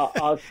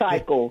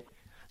cycle.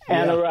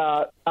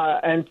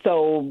 And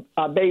so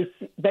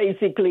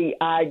basically,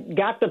 I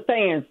got the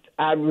fans.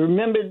 I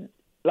remembered,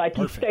 like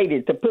you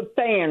stated, to put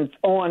fans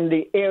on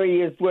the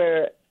areas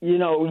where,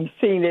 you've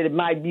seen that it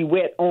might be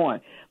wet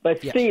on. But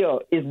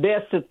still, it's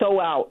best to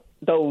throw out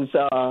those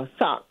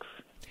socks.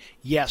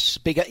 Yes,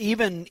 because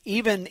even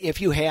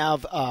if you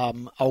have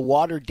a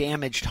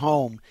water-damaged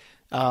home,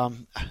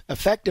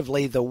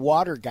 effectively the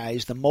water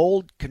guys, the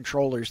mold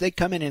controllers, they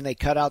come in and they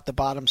cut out the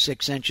bottom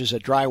 6 inches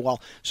of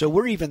drywall. So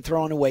we're even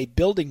throwing away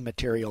building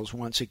materials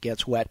once it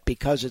gets wet,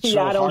 because it's so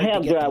hard to get. I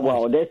don't have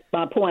drywall. That's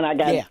my point. I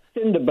got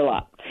cinder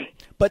blocks.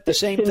 But the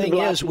same thing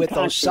is with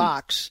those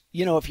socks.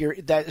 If you're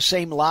that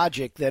same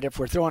logic, that if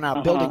we're throwing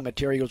out building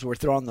materials, we're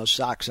throwing those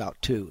socks out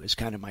too, is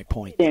kind of my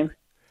point. Yeah.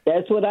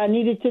 That's what I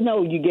needed to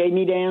know. You gave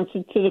me the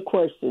answer to the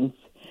questions.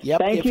 Yep.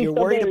 Thank if you you're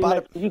so worried very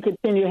about much. You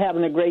continue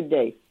having a great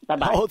day.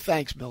 Bye-bye. Oh,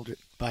 thanks, Mildred.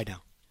 Bye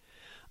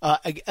now.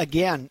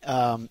 Again,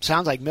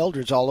 sounds like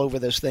Mildred's all over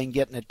this thing,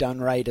 getting it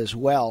done right as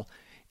well.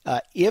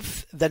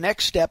 If the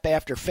next step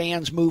after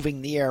fans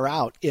moving the air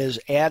out is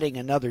adding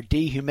another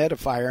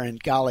dehumidifier,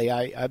 and golly,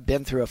 I've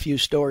been through a few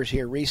stores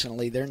here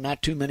recently. There are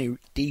not too many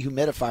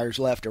dehumidifiers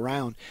left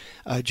around,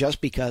 just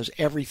because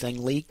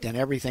everything leaked and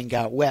everything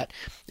got wet.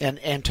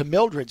 And to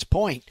Mildred's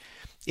point,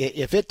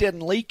 if it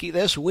didn't leak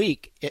this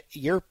week,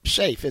 you're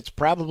safe. It's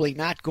probably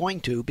not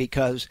going to,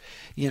 because,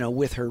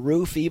 with her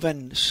roof,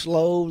 even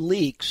slow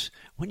leaks,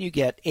 when you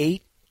get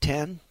 8,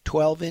 10,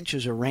 12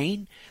 inches of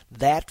rain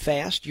that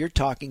fast, you're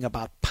talking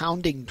about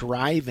pounding,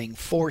 driving,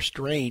 forced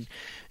rain,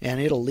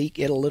 and it'll leak.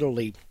 It'll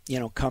literally,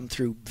 come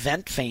through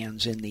vent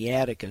fans in the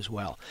attic as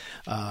well.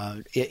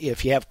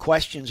 If you have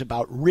questions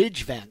about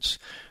ridge vents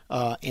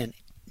and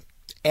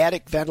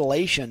attic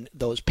ventilation,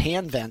 those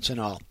pan vents and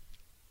all,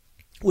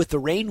 with the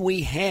rain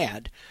we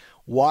had,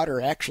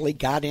 water actually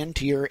got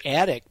into your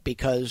attic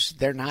because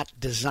they're not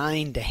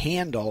designed to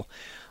handle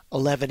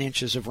 11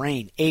 inches of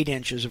rain, 8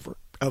 inches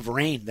of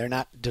rain. They're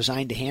not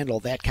designed to handle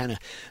that kind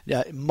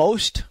of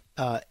most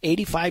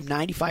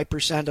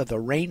 85-95% of the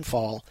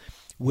rainfall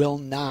will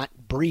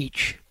not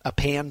breach a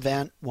pan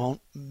vent,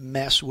 won't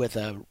mess with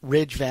a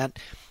ridge vent.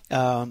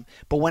 But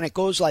when it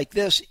goes like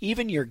this,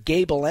 even your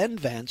gable end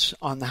vents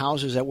on the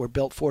houses that were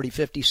built 40,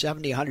 50,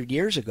 70, 100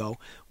 years ago,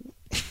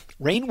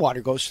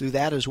 rainwater goes through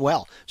that as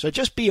well. So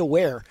just be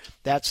aware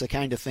that's the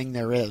kind of thing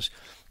there is.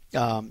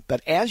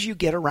 But as you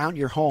get around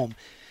your home,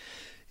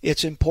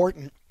 it's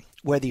important,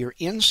 whether you're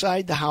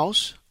inside the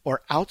house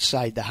or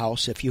outside the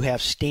house, if you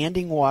have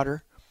standing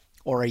water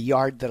or a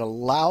yard that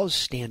allows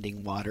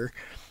standing water,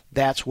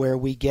 that's where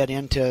we get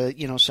into,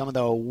 some of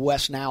the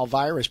West Nile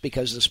virus,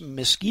 because the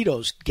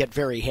mosquitoes get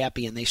very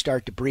happy and they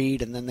start to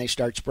breed and then they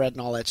start spreading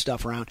all that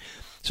stuff around.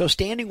 So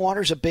standing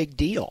water is a big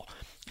deal.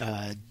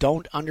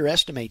 Don't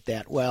underestimate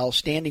that. Well,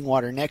 standing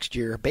water next to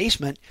your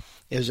basement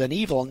is an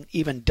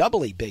even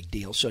doubly big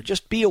deal. So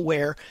just be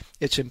aware.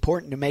 It's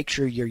important to make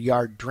sure your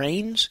yard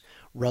drains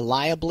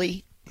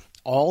reliably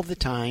all the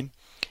time,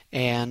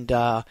 and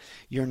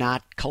you're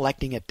not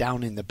collecting it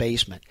down in the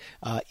basement.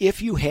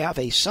 If you have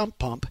a sump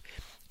pump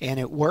and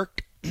it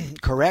worked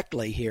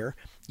correctly here,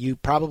 you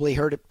probably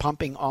heard it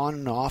pumping on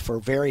and off or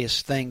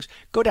various things.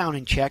 Go down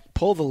and check,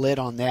 pull the lid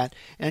on that,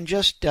 and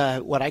just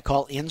what I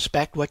call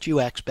inspect what you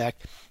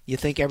expect. You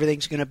think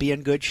everything's going to be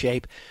in good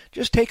shape,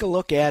 just take a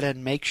look at it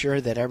and make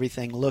sure that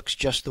everything looks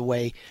just the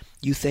way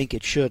you think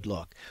it should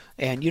look.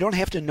 And you don't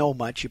have to know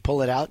much. You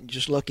pull it out and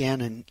just look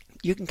in, and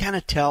you can kind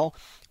of tell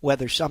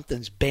whether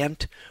something's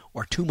bent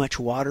or too much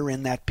water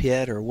in that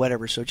pit or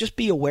whatever. So just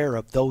be aware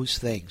of those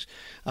things.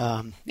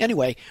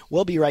 Anyway,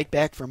 we'll be right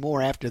back for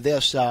more after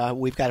this.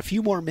 We've got a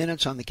few more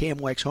minutes on the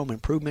KMOX Home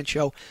Improvement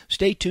Show.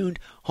 Stay tuned.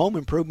 Home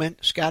Improvement,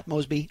 Scott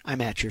Mosby,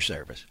 I'm at your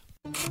service.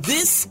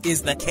 This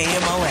is the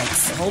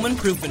KMOX Home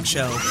Improvement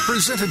Show.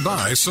 Presented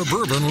by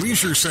Suburban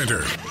Leisure Center,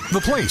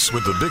 the place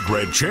with the big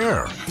red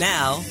chair.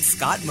 Now,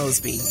 Scott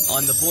Mosby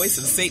on the voice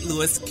of St.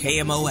 Louis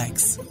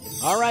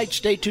KMOX. All right,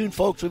 stay tuned,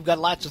 folks. We've got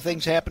lots of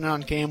things happening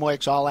on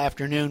KMOX all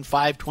afternoon.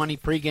 5:20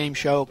 pregame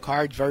show,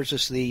 Cards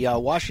versus the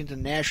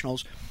Washington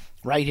Nationals,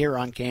 right here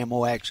on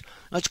KMOX.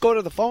 Let's go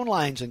to the phone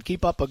lines and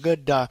keep up a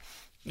good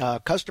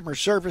customer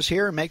service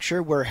here and make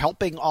sure we're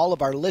helping all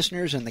of our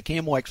listeners and the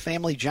KMOX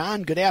family.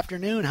 John, good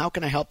afternoon. How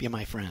can I help you,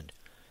 my friend?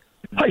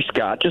 Hi,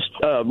 Scott. Just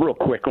a real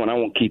quick one. I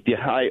won't keep you.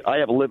 I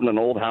have lived in an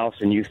old house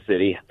in Youth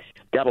City.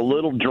 Got a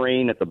little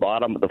drain at the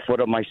bottom of the foot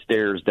of my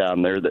stairs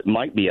down there that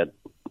might be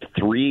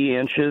 3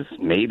 inches,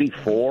 maybe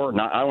 4.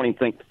 I don't even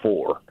think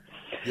 4.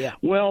 Yeah.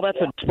 Well, that's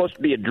supposed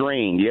to be a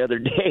drain. The other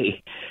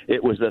day,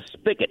 it was a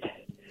spigot.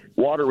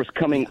 Water was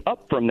coming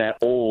up from that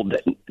old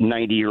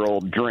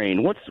 90-year-old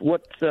drain. What's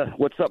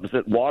up? Is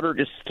it water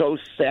just so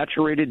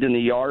saturated in the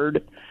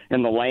yard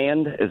and the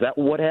land? Is that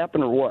what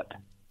happened or what?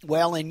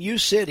 Well, in U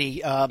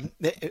City,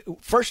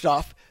 first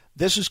off,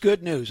 this is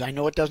good news. I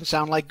know it doesn't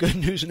sound like good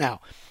news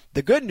now.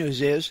 The good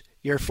news is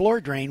your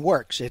floor drain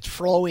works. It's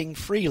flowing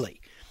freely.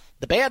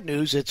 The bad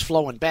news, it's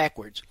flowing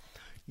backwards.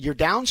 Your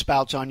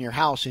downspouts on your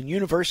house in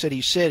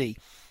University City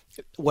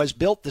was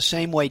built the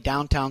same way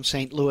downtown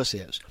St. Louis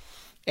is.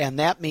 And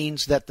that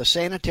means that the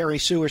sanitary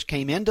sewers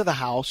came into the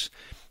house,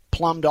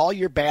 plumbed all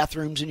your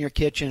bathrooms and your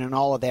kitchen and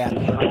all of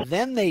that.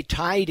 Then they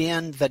tied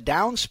in the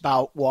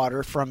downspout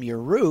water from your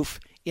roof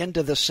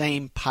into the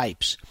same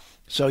pipes.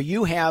 So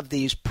you have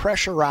these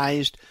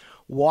pressurized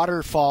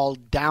waterfall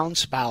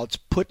downspouts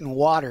putting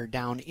water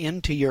down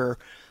into your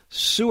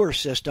sewer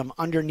system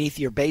underneath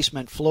your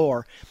basement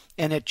floor,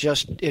 and it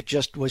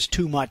just was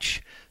too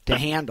much to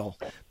handle.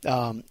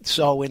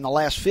 So in the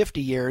last 50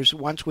 years,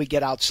 once we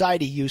get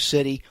outside of U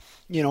City,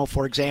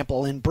 for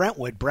example, in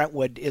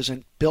Brentwood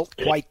isn't built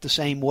quite the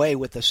same way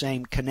with the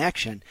same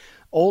connection.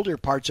 Older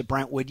parts of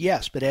Brentwood,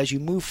 yes, but as you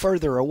move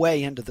further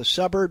away into the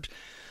suburbs,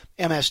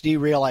 MSD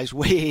realized,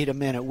 wait a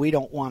minute, we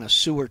don't want to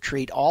sewer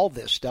treat all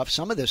this stuff.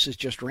 Some of this is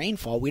just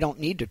rainfall. We don't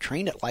need to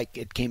treat it like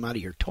it came out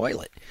of your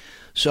toilet.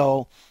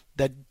 So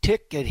the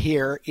ticket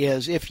here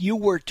is if you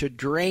were to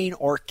drain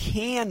or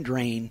can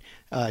drain,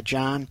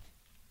 John,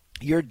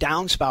 your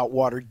downspout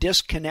water,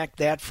 disconnect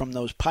that from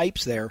those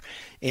pipes there.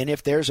 And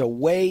if there's a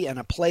way and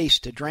a place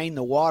to drain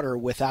the water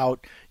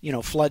without,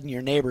 flooding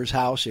your neighbor's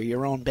house or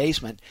your own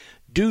basement,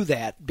 do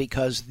that,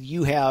 because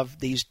you have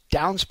these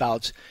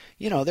downspouts,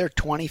 they're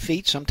 20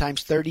 feet,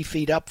 sometimes 30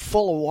 feet up,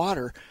 full of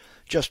water,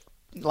 just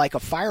like a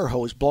fire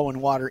hose blowing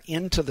water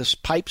into this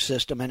pipe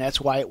system, and that's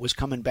why it was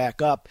coming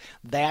back up.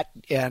 That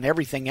and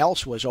everything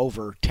else was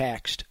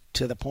overtaxed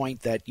to the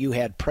point that you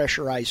had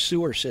pressurized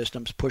sewer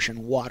systems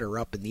pushing water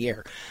up in the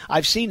air.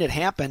 I've seen it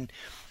happen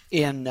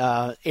in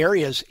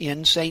areas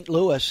in St.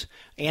 Louis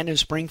and in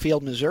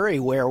Springfield, Missouri,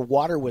 where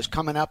water was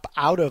coming up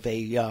out of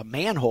a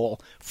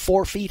manhole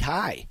 4 feet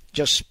high,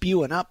 just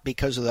spewing up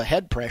because of the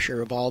head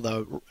pressure of all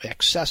the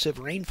excessive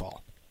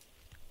rainfall.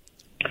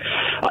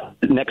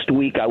 Next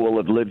week, I will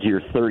have lived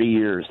here 30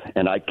 years,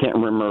 and I can't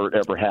remember it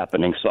ever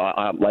happening. So,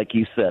 like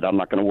you said, I'm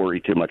not going to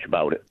worry too much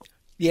about it.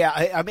 Yeah,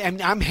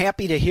 I'm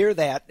happy to hear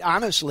that,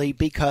 honestly,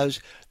 because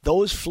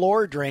those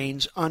floor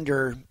drains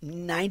under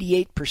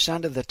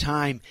 98% of the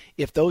time,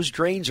 if those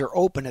drains are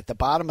open at the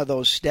bottom of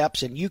those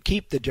steps and you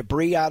keep the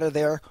debris out of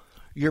there,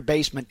 your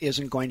basement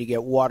isn't going to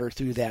get water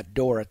through that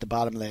door at the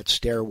bottom of that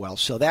stairwell.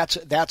 So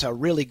that's a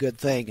really good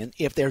thing. And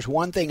if there's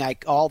one thing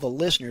all the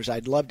listeners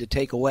I'd love to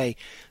take away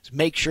is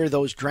make sure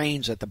those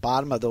drains at the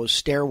bottom of those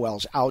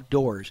stairwells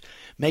outdoors,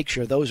 make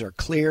sure those are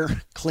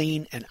clear,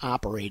 clean, and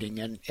operating.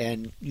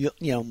 And you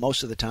know,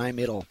 most of the time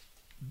it'll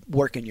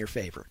work in your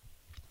favor.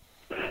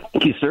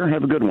 Thank you, sir.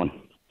 Have a good one.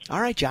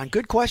 All right, John.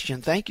 Good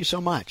question. Thank you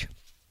so much.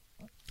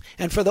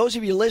 And for those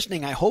of you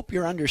listening, I hope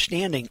you're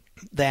understanding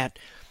that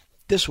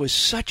this was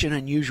such an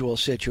unusual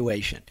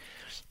situation.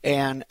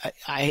 And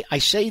I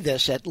say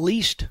this at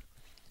least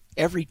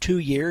every 2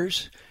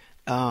 years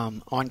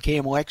on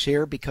KMOX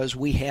here, because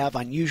we're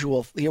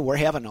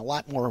having a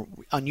lot more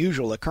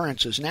unusual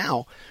occurrences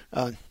now,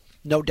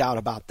 no doubt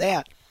about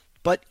that.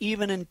 But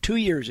even in 2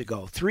 years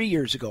ago, 3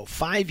 years ago,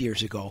 5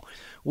 years ago,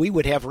 we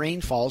would have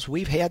rainfalls.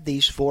 We've had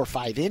these 4 or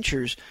 5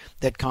 inches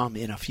that come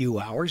in a few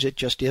hours. It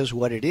just is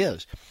what it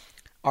is.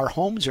 Our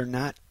homes are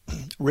not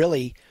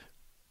really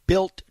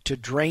built to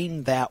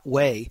drain that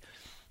way.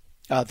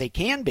 They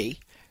can be.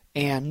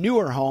 And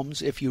newer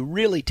homes, if you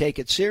really take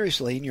it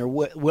seriously and you're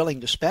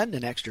willing to spend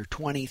an extra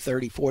 $20,000,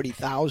 $30,000,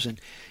 $40,000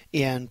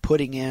 in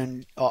putting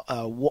in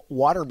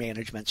water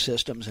management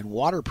systems and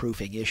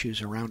waterproofing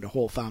issues around a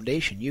whole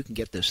foundation, you can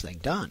get this thing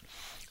done.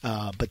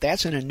 But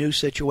that's in a new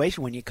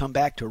situation when you come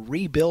back to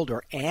rebuild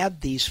or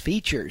add these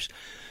features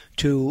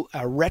to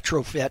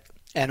retrofit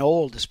an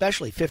old,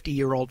 especially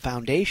 50-year-old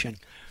foundation.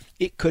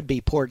 It could be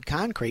poured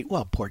concrete.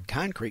 Well, poured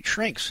concrete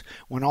shrinks.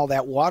 When all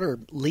that water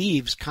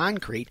leaves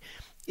concrete,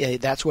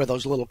 that's where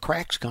those little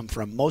cracks come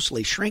from,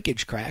 mostly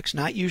shrinkage cracks,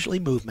 not usually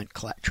movement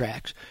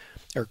cracks,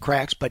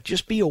 but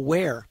just be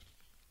aware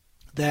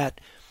that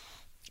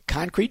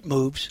concrete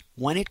moves.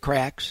 When it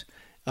cracks,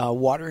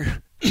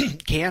 water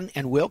can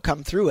and will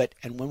come through it.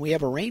 And when we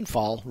have a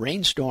rainfall,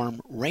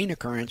 rainstorm, rain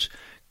occurrence,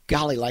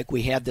 golly, like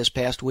we had this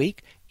past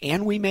week,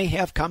 and we may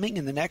have coming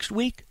in the next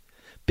week,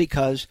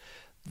 because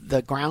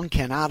the ground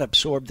cannot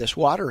absorb this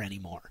water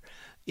anymore.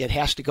 It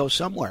has to go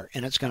somewhere,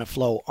 and it's going to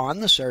flow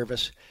on the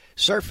surface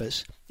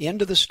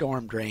into the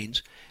storm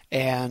drains,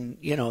 and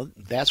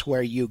that's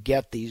where you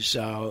get these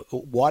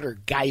water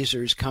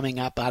geysers coming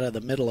up out of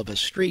the middle of a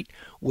street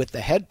with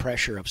the head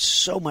pressure of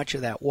so much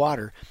of that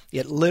water.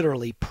 It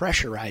literally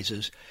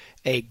pressurizes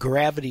a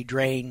gravity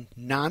drain,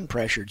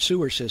 non-pressured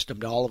sewer system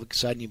to all of a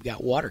sudden you've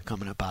got water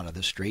coming up out of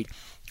the street.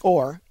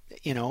 Or,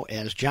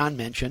 as John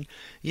mentioned,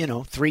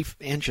 3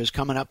 inches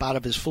coming up out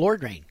of his floor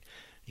drain.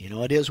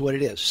 It is what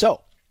it is.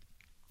 So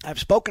I've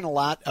spoken a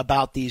lot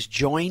about these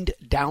joined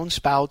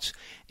downspouts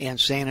and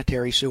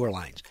sanitary sewer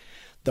lines.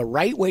 The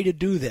right way to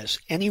do this,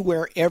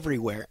 anywhere,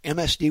 everywhere,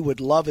 MSD would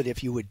love it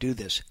if you would do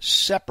this.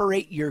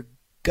 Separate your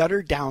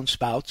gutter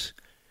downspouts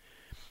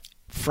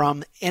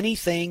from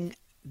anything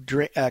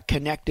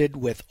connected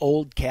with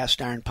old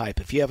cast iron pipe.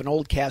 If you have an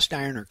old cast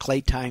iron or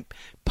clay type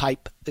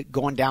pipe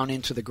going down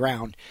into the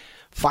ground,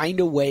 find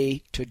a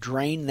way to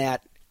drain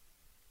that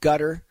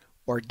gutter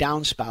or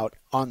downspout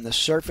on the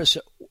surface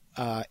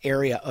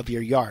area of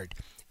your yard.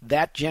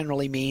 That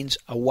generally means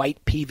a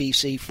white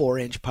PVC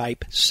 4-inch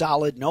pipe,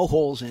 solid, no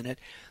holes in it,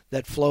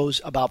 that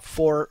flows about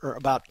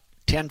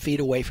 10 feet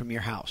away from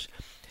your house.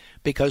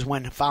 Because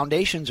when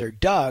foundations are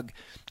dug,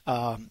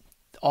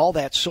 all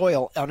that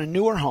soil on a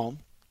newer home,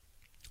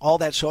 all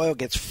that soil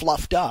gets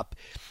fluffed up,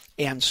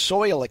 and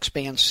soil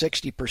expands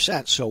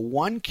 60%. So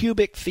 1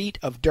 cubic feet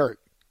of dirt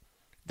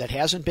that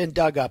hasn't been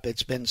dug up,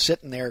 it's been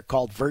sitting there,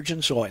 called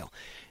virgin soil.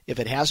 If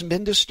it hasn't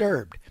been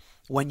disturbed,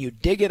 when you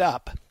dig it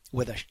up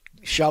with a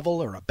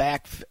shovel or a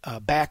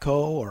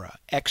backhoe or an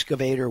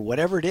excavator,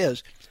 whatever it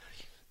is,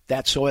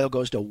 that soil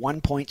goes to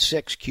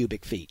 1.6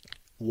 cubic feet.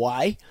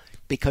 Why?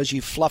 Because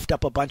you fluffed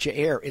up a bunch of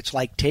air. It's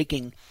like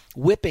taking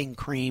whipping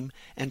cream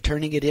and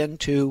turning it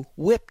into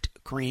whipped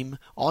cream.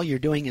 All you're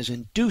doing is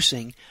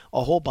inducing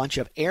a whole bunch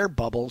of air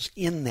bubbles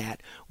in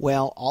that.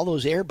 Well, all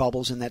those air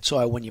bubbles in that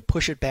soil, when you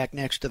push it back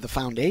next to the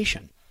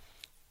foundation,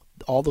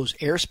 all those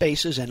air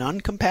spaces and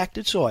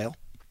uncompacted soil,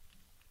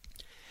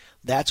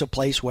 that's a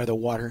place where the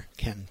water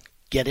can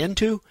get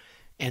into,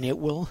 and it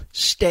will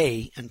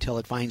stay until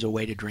it finds a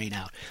way to drain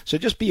out. So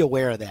just be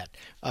aware of that.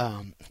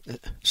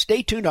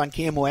 Stay tuned on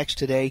KMOX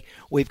today.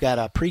 We've got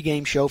a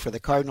pregame show for the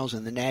Cardinals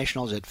and the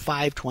Nationals at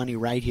 5:20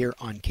 right here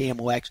on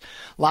KMOX.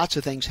 Lots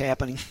of things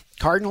happening.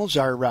 Cardinals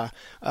are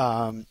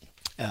an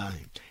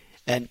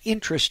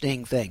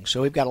interesting thing.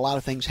 So we've got a lot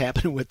of things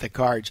happening with the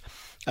Cards.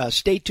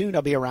 Stay tuned.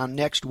 I'll be around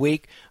next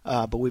week,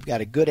 but we've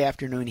got a good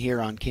afternoon here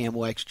on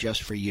KMOX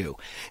just for you.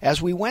 As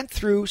we went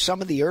through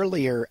some of the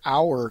earlier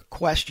hour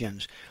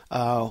questions,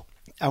 I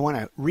want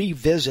to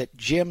revisit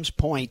Jim's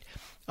point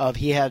of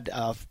he had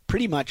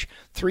pretty much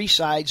 3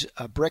 sides,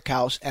 a brick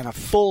house, and a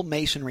full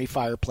masonry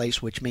fireplace,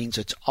 which means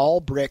it's all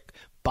brick,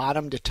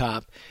 bottom to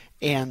top,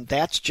 and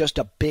that's just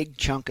a big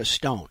chunk of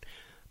stone.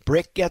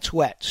 Brick gets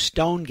wet,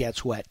 stone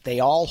gets wet. They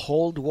all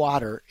hold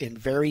water in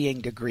varying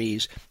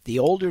degrees. The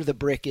older the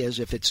brick is,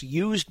 if it's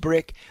used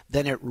brick,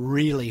 then it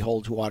really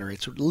holds water.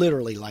 It's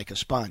literally like a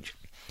sponge.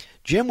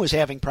 Jim was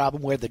having a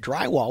problem where the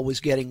drywall was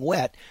getting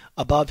wet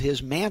above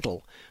his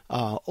mantle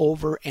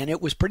and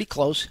it was pretty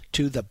close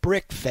to the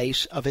brick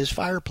face of his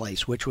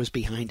fireplace, which was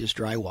behind his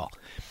drywall.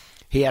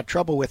 He had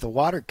trouble with the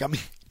water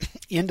coming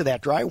into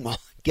that drywall,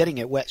 getting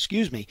it wet,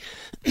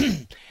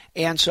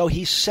 and so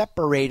he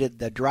separated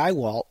the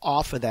drywall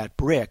off of that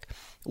brick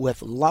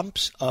with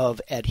lumps of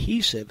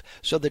adhesive,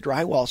 so the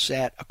drywall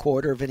sat a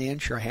quarter of an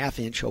inch or half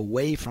inch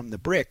away from the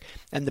brick,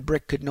 and the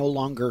brick could no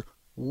longer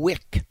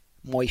wick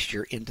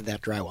moisture into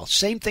that drywall.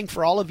 Same thing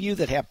for all of you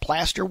that have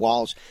plaster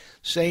walls,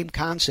 same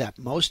concept.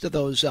 Most of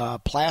those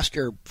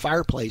plaster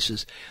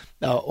fireplaces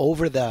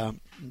over the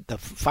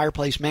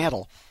fireplace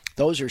mantle,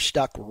 those are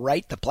stuck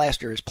right, the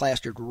plaster is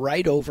plastered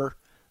right over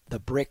the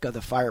brick of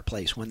the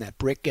fireplace. When that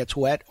brick gets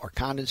wet or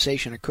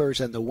condensation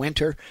occurs in the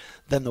winter,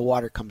 then the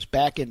water comes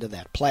back into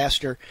that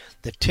plaster.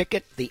 The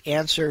ticket, the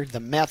answer, the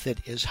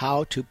method is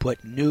how to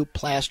put new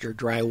plaster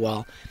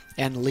drywall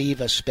and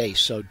leave a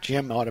space. So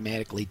Jim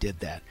automatically did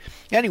that.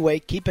 Anyway,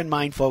 keep in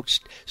mind, folks,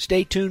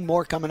 stay tuned.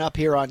 More coming up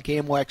here on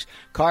KMOX.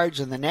 Cards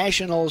and the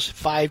Nationals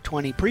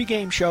 5:20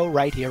 pregame show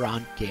right here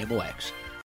on KMOX.